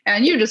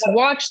 and you just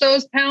watch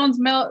those pounds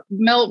melt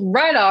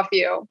right off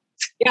you.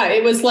 Yeah,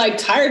 it was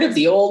tired of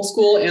the old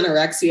school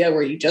anorexia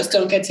where you just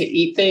don't get to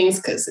eat things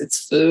because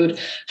it's food.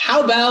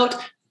 How about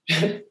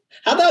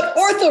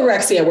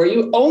orthorexia, where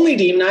you only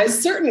demonize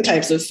certain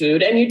types of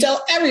food and you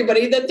tell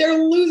everybody that they're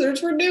losers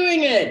for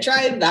doing it?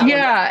 Try that.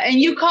 Yeah, and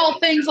you call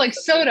things like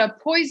soda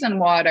poison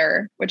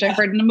water, which I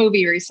heard in a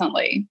movie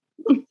recently.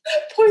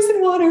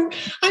 Poison water.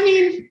 I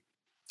mean,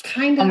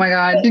 kind of. Oh my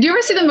God. Did you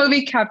ever see the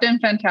movie Captain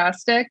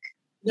Fantastic?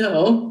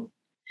 No.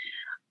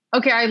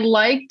 Okay, I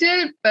liked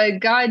it, but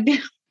God,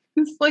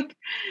 it's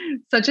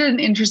such an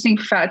interesting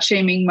fat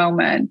shaming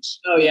moment.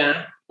 Oh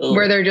yeah.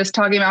 Where they're just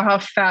talking about how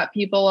fat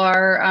people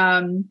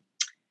are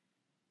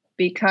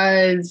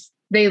because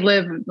they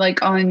live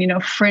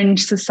on,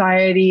 fringe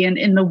society and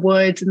in the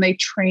woods, and they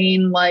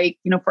train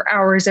for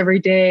hours every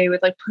day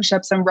with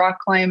push-ups and rock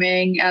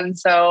climbing. And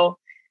so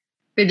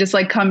they just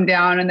come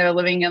down and they're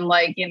living in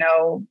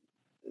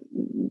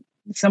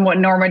somewhat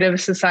normative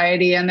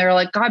society. And they're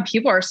like, God,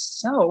 people are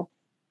so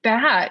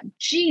fat.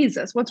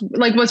 Jesus, what's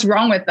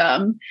wrong with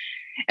them?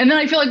 And then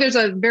I feel like there's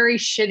a very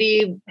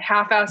shitty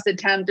half-assed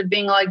attempt of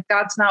being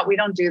we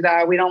don't do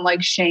that. We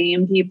don't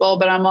shame people.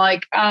 But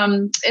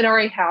I'm it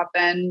already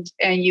happened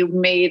and you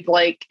made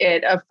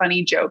it a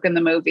funny joke in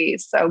the movie.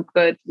 So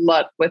good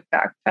luck with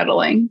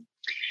backpedaling.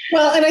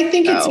 Well, and I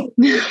think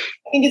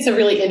it's a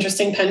really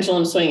interesting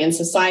pendulum swing in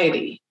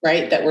society,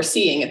 right, that we're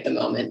seeing at the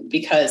moment,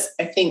 because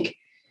I think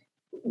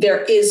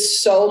there is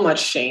so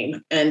much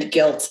shame and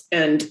guilt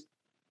and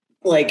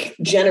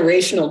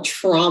generational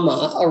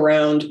trauma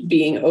around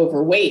being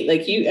overweight.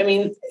 It's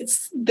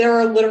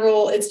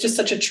just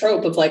such a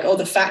trope of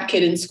the fat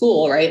kid in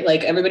school, right?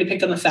 Everybody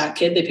picked on the fat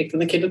kid. They picked on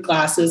the kid with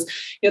glasses.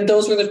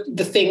 Those were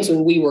the things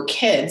when we were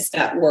kids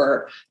that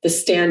were the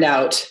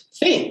standout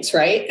things,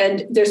 right?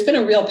 And there's been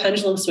a real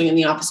pendulum swing in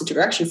the opposite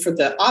direction for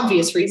the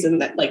obvious reason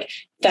that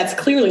that's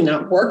clearly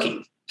not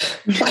working.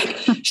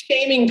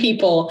 Shaming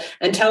people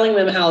and telling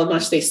them how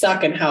much they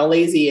suck and how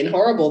lazy and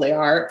horrible they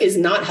are is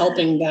not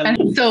helping them.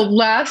 And so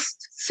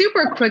last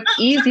super quick,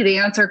 easy to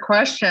answer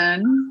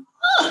question.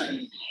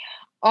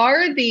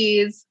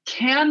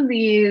 Can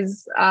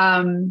these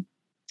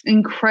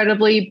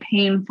incredibly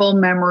painful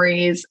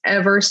memories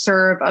ever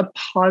serve a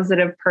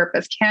positive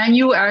purpose? Can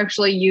you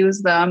actually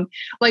use them?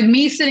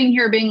 Me sitting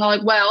here being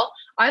well,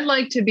 I'd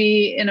like to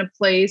be in a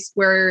place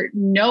where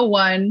no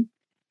one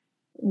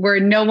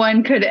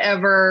could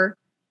ever.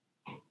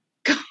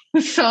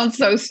 It sounds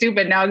so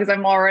stupid now because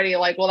I'm already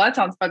well, that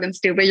sounds fucking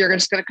stupid. You're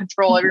just going to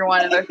control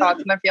everyone and their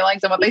thoughts and their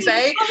feelings and what they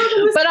say.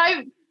 But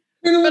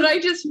I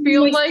just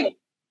feel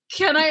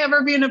can I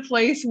ever be in a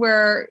place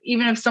where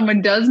even if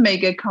someone does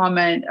make a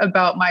comment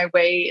about my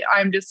weight,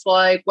 I'm just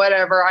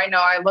whatever, I know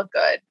I look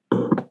good.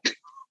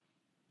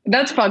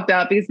 That's fucked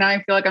up because now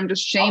I feel I'm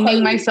just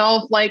shaming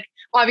myself.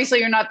 Obviously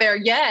you're not there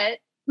yet.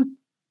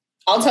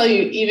 I'll tell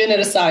you, even at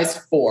a size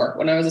 4,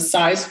 when I was a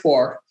size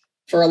 4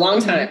 for a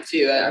long time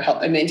too,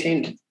 I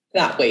maintained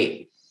that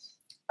weight.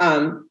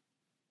 I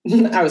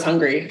was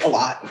hungry a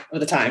lot of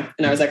the time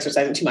and I was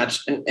exercising too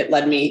much and it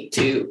led me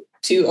to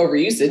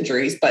overuse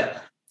injuries,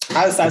 but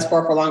I was size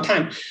 4 for a long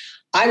time.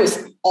 I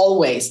was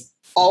always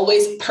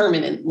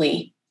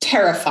permanently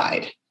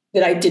terrified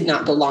that I did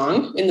not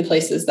belong in the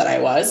places that I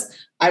was.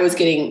 I was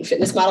getting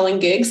fitness modeling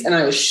gigs and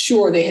I was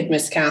sure they had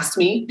miscast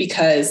me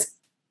because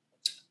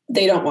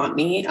they don't want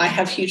me. I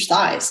have huge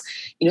thighs.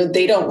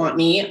 They don't want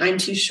me. I'm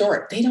too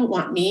short. They don't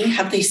want me.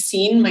 Have they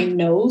seen my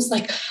nose?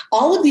 Like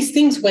all of these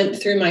things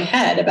went through my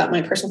head about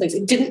my personal things.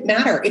 It didn't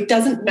matter. It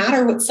doesn't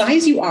matter what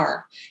size you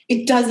are.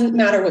 It doesn't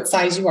matter what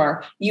size you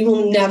are. You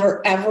will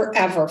never, ever,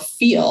 ever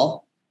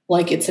feel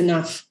like it's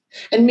enough.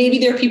 And maybe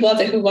there are people out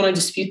there who want to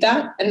dispute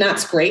that, and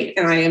that's great.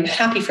 And I am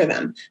happy for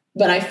them.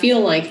 But I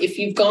feel like if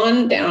you've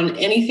gone down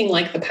anything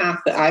like the path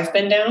that I've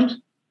been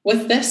down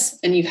with this,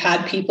 and you've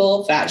had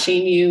people fat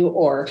shame you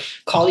or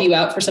call you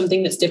out for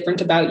something that's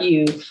different about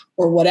you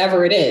or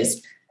whatever it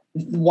is,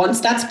 once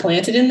that's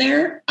planted in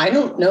there, I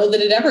don't know that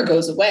it ever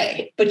goes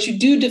away, but you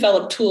do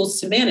develop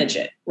tools to manage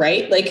it,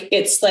 right? Like,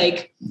 it's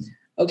like,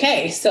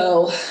 okay,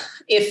 so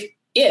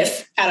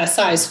if at a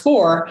size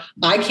 4,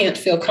 I can't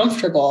feel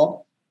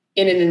comfortable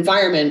in an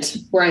environment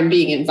where I'm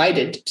being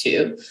invited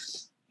to,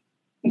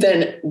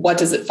 then what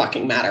does it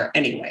fucking matter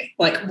anyway?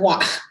 Like,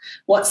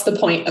 what's the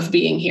point of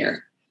being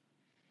here?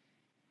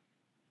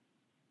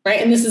 Right.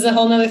 And this is a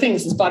whole nother thing.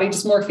 This is body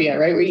dysmorphia,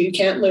 right? Where you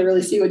can't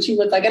literally see what you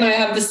look like. And I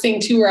have this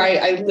thing too, where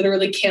I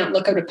literally can't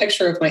look at a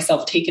picture of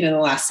myself taken in the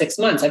last 6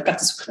 months. I've got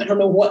this, I don't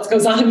know what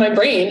goes on in my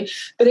brain,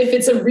 but if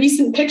it's a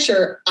recent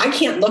picture, I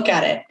can't look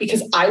at it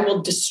because I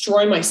will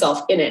destroy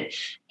myself in it.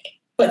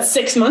 But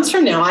 6 months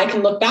from now, I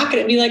can look back at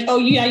it and be like, oh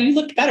yeah, you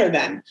looked better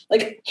then,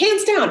 like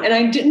hands down. And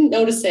I didn't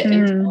notice it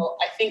until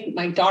I think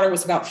my daughter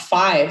was about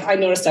 5. I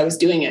noticed I was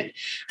doing it.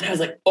 And I was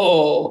like,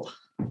 oh,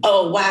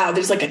 wow,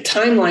 there's like a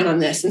timeline on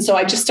this. And so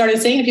I just started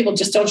saying to people,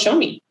 just don't show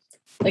me.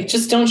 Like,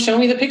 just don't show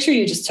me the picture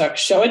you just took.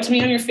 Show it to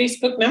me on your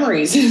Facebook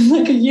memories in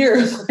like a year.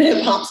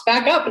 It pops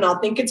back up and I'll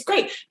think it's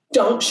great.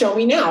 Don't show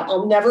me now.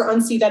 I'll never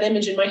unsee that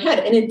image in my head.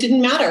 And it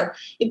didn't matter.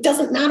 It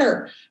doesn't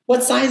matter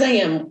what size I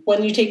am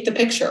when you take the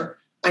picture.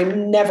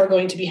 I'm never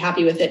going to be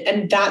happy with it.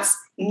 And that's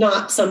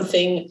not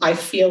something I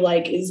feel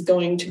like is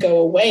going to go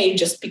away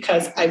just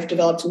because I've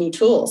developed new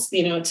tools,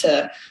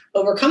 to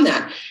overcome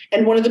that.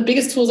 And one of the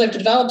biggest tools I've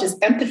developed is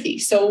empathy.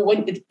 So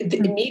when the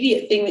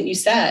immediate thing that you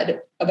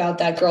said about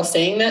that girl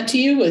saying that to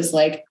you was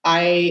like,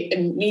 I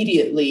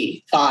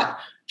immediately thought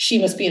she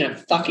must be in a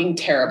fucking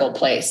terrible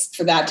place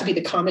for that to be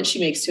the comment she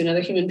makes to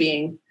another human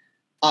being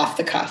off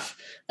the cuff.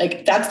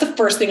 Like, that's the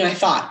first thing I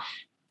thought.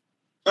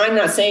 I'm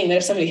not saying that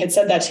if somebody had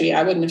said that to me,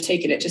 I wouldn't have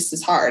taken it just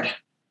as hard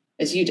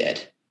as you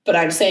did. But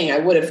I'm saying I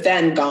would have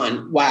then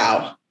gone,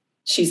 wow,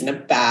 she's in a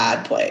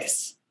bad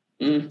place.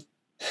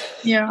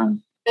 Yeah.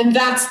 And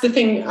that's the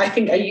thing I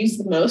think I use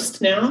the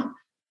most now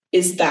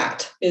is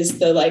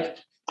the like,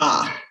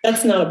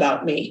 that's not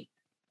about me.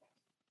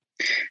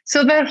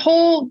 So that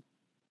whole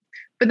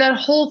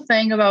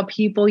thing about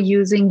people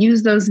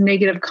use those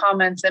negative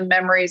comments and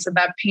memories of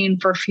that pain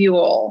for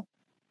fuel.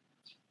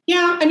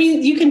 Yeah, I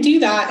mean, you can do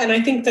that. And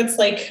I think that's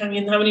like, how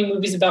many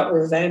movies about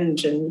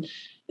revenge and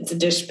it's a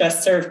dish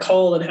best served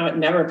cold and how it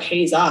never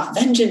pays off.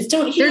 Vengeance,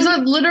 there's a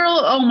literal,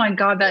 oh my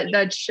God,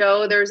 that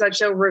show, there's that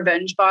show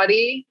Revenge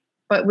Body,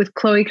 but with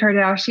Khloe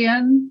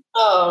Kardashian.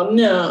 Oh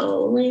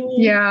no,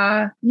 really?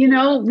 Yeah. You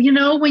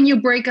know, when you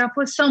break up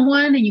with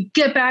someone and you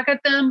get back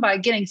at them by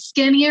getting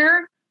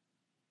skinnier.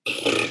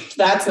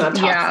 That's not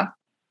tough. Yeah.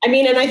 I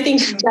mean, and I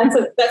think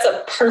that's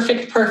a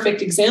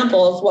perfect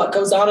example of what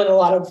goes on in a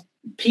lot of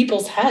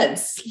people's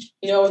heads,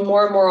 and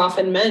more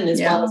often men as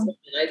well as women.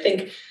 I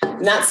think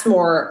that's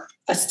more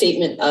a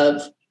statement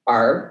of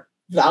our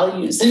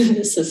values in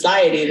the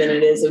society than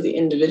it is of the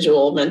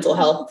individual mental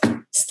health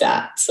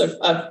stats of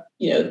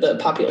the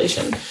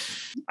population.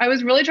 I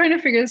was really trying to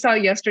figure this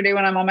out yesterday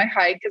when I'm on my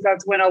hike, because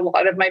that's when a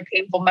lot of my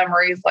painful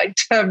memories like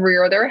to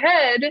rear their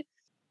head.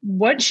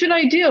 What should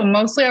I do?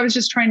 Mostly I was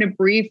just trying to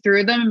breathe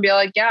through them and be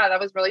like, yeah, that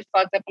was really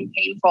fucked up and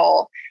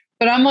painful.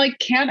 But I'm like,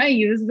 can't I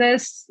use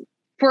this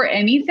for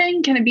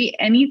anything? Can it be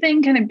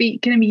anything? Can it be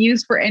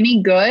used for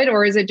any good?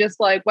 Or is it just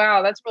like,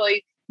 wow, that's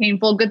really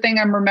painful. Good thing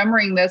I'm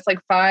remembering this like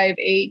 5,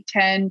 8,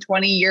 10,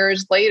 20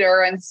 years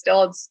later. And it's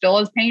still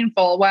as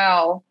painful.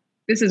 Wow,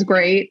 this is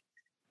great.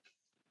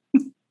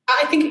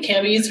 I think it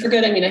can be used for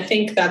good. I mean, I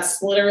think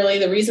that's literally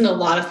the reason a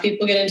lot of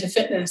people get into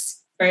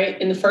fitness, right?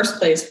 In the first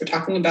place, we're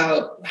talking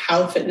about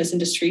how the fitness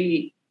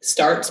industry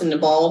starts and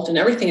evolved and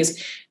everything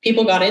is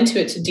people got into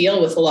it to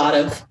deal with a lot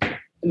of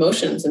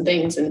emotions and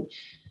things.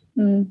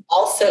 And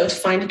also to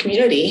find a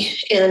community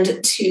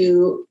and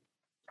to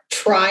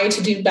try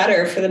to do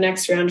better for the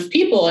next round of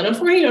people.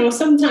 And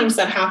sometimes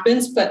that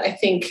happens, but I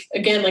think,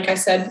 again, like I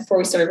said before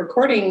we started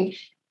recording,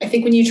 I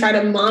think when you try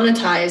to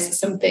monetize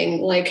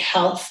something like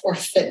health or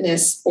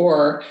fitness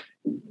or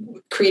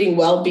creating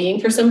well-being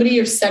for somebody,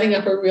 you're setting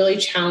up a really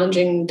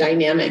challenging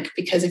dynamic,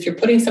 because if you're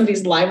putting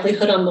somebody's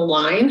livelihood on the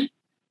line,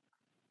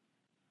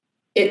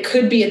 it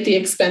could be at the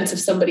expense of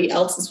somebody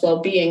else's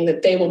well-being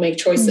that they will make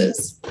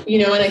choices,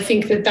 and I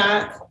think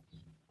that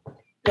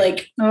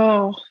like,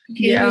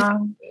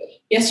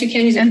 yes, you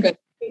can use it for good.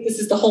 I think this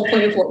is the whole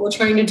point of what we're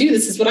trying to do.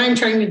 This is what I'm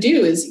trying to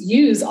do, is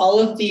use all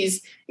of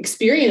these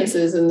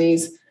experiences and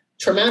these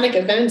traumatic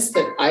events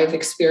that I've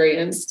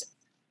experienced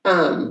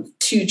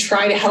to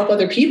try to help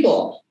other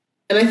people.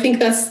 And I think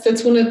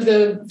that's one of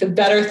the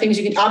better things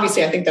you can,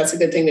 obviously I think that's a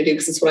good thing to do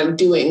because it's what I'm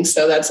doing.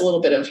 So that's a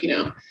little bit of,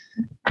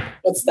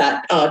 what's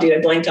that? Oh, dude,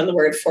 I blanked on the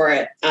word for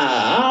it.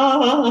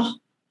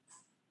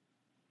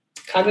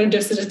 Cognitive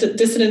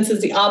dissonance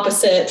is the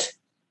opposite.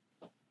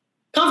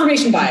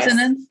 Confirmation bias.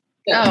 Dissonance?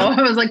 Yeah. Oh,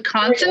 I was like,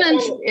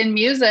 consonance in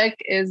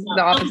music is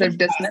the opposite of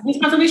dissonance. It's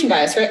confirmation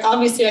bias, right?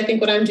 Obviously, I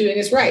think what I'm doing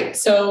is right.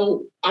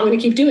 So I'm going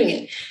to keep doing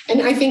it.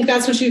 And I think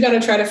that's what you've got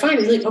to try to find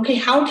is like, okay,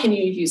 how can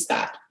you use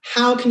that?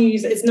 How can you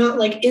use it? It's not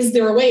like, is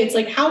there a way? It's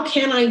like, how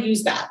can I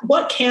use that?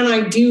 What can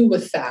I do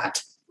with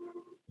that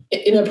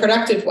in a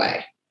productive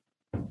way?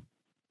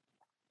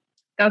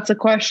 That's a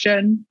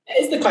question. That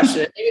is the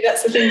question. Maybe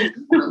that's the thing.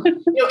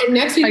 And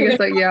next week, we're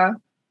going to have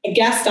a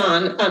guest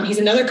on. He's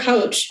another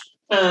coach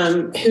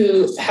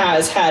who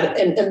has had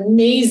an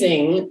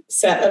amazing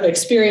set of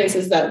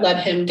experiences that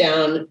led him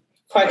down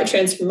quite a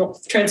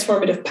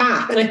transformative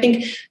path. And I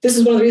think this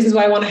is one of the reasons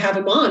why I want to have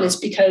him on, is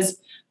because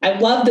I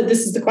love that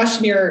this is the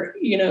question you're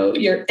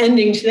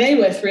ending today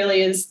with,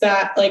 really, is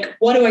that like,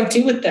 what do I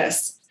do with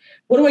this?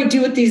 What do I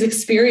do with these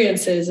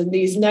experiences and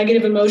these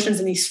negative emotions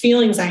and these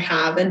feelings I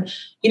have? And,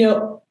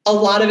 a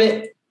lot of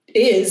it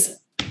is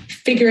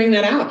figuring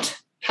that out.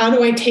 How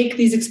do I take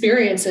these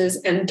experiences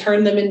and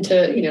turn them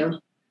into,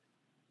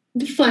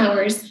 the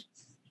flowers?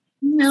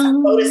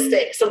 No.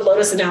 Some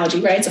lotus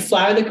analogy, right? It's a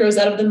flower that grows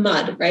out of the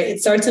mud, right?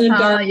 It starts in a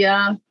dark,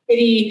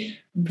 pretty,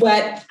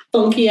 wet,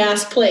 funky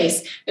ass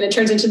place, and it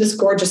turns into this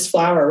gorgeous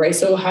flower, right?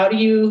 So how do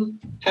you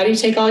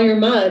take all your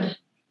mud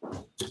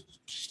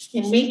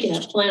and make it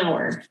a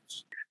flower?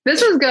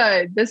 This is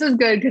good. This is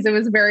good because it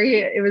was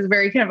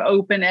very kind of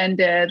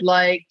open-ended,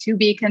 like to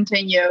be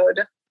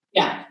continued.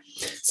 Yeah.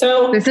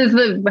 So this is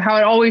how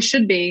it always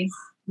should be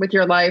with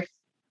your life.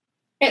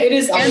 Yeah, it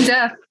is. And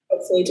death.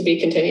 Hopefully to be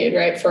continued,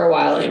 right? For a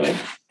while anyway.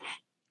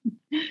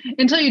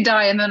 Until you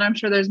die. And then I'm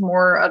sure there's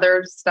more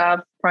other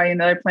stuff, probably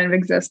another plane of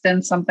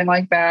existence, something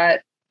like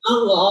that.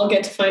 Oh, well, I'll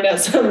get to find out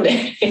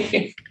someday.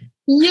 Yay!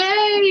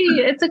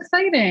 It's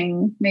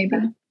exciting. Maybe.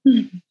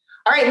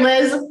 All right,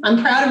 Liz,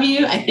 I'm proud of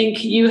you. I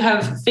think you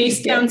have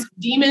faced down some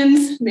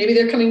demons. Maybe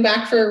they're coming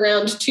back for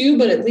round 2,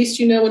 but at least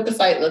you know what the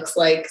fight looks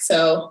like.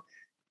 So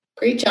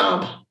great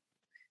job.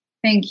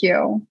 Thank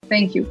you.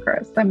 Thank you,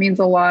 Chris. That means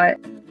a lot.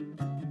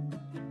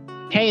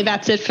 Hey,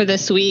 that's it for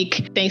this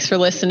week. Thanks for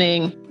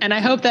listening. And I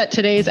hope that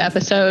today's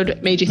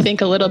episode made you think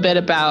a little bit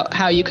about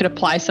how you could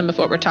apply some of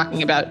what we're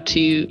talking about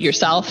to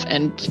yourself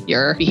and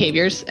your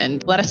behaviors.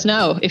 And let us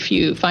know if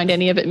you find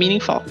any of it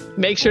meaningful.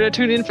 Make sure to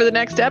tune in for the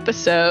next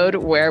episode,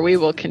 where we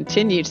will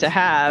continue to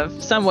have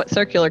somewhat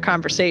circular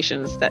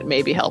conversations that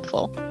may be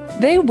helpful.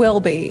 They will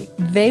be.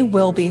 They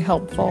will be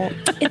helpful.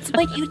 It's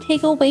what you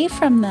take away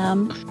from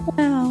them.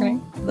 Wow. Right.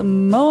 The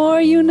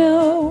more you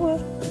know.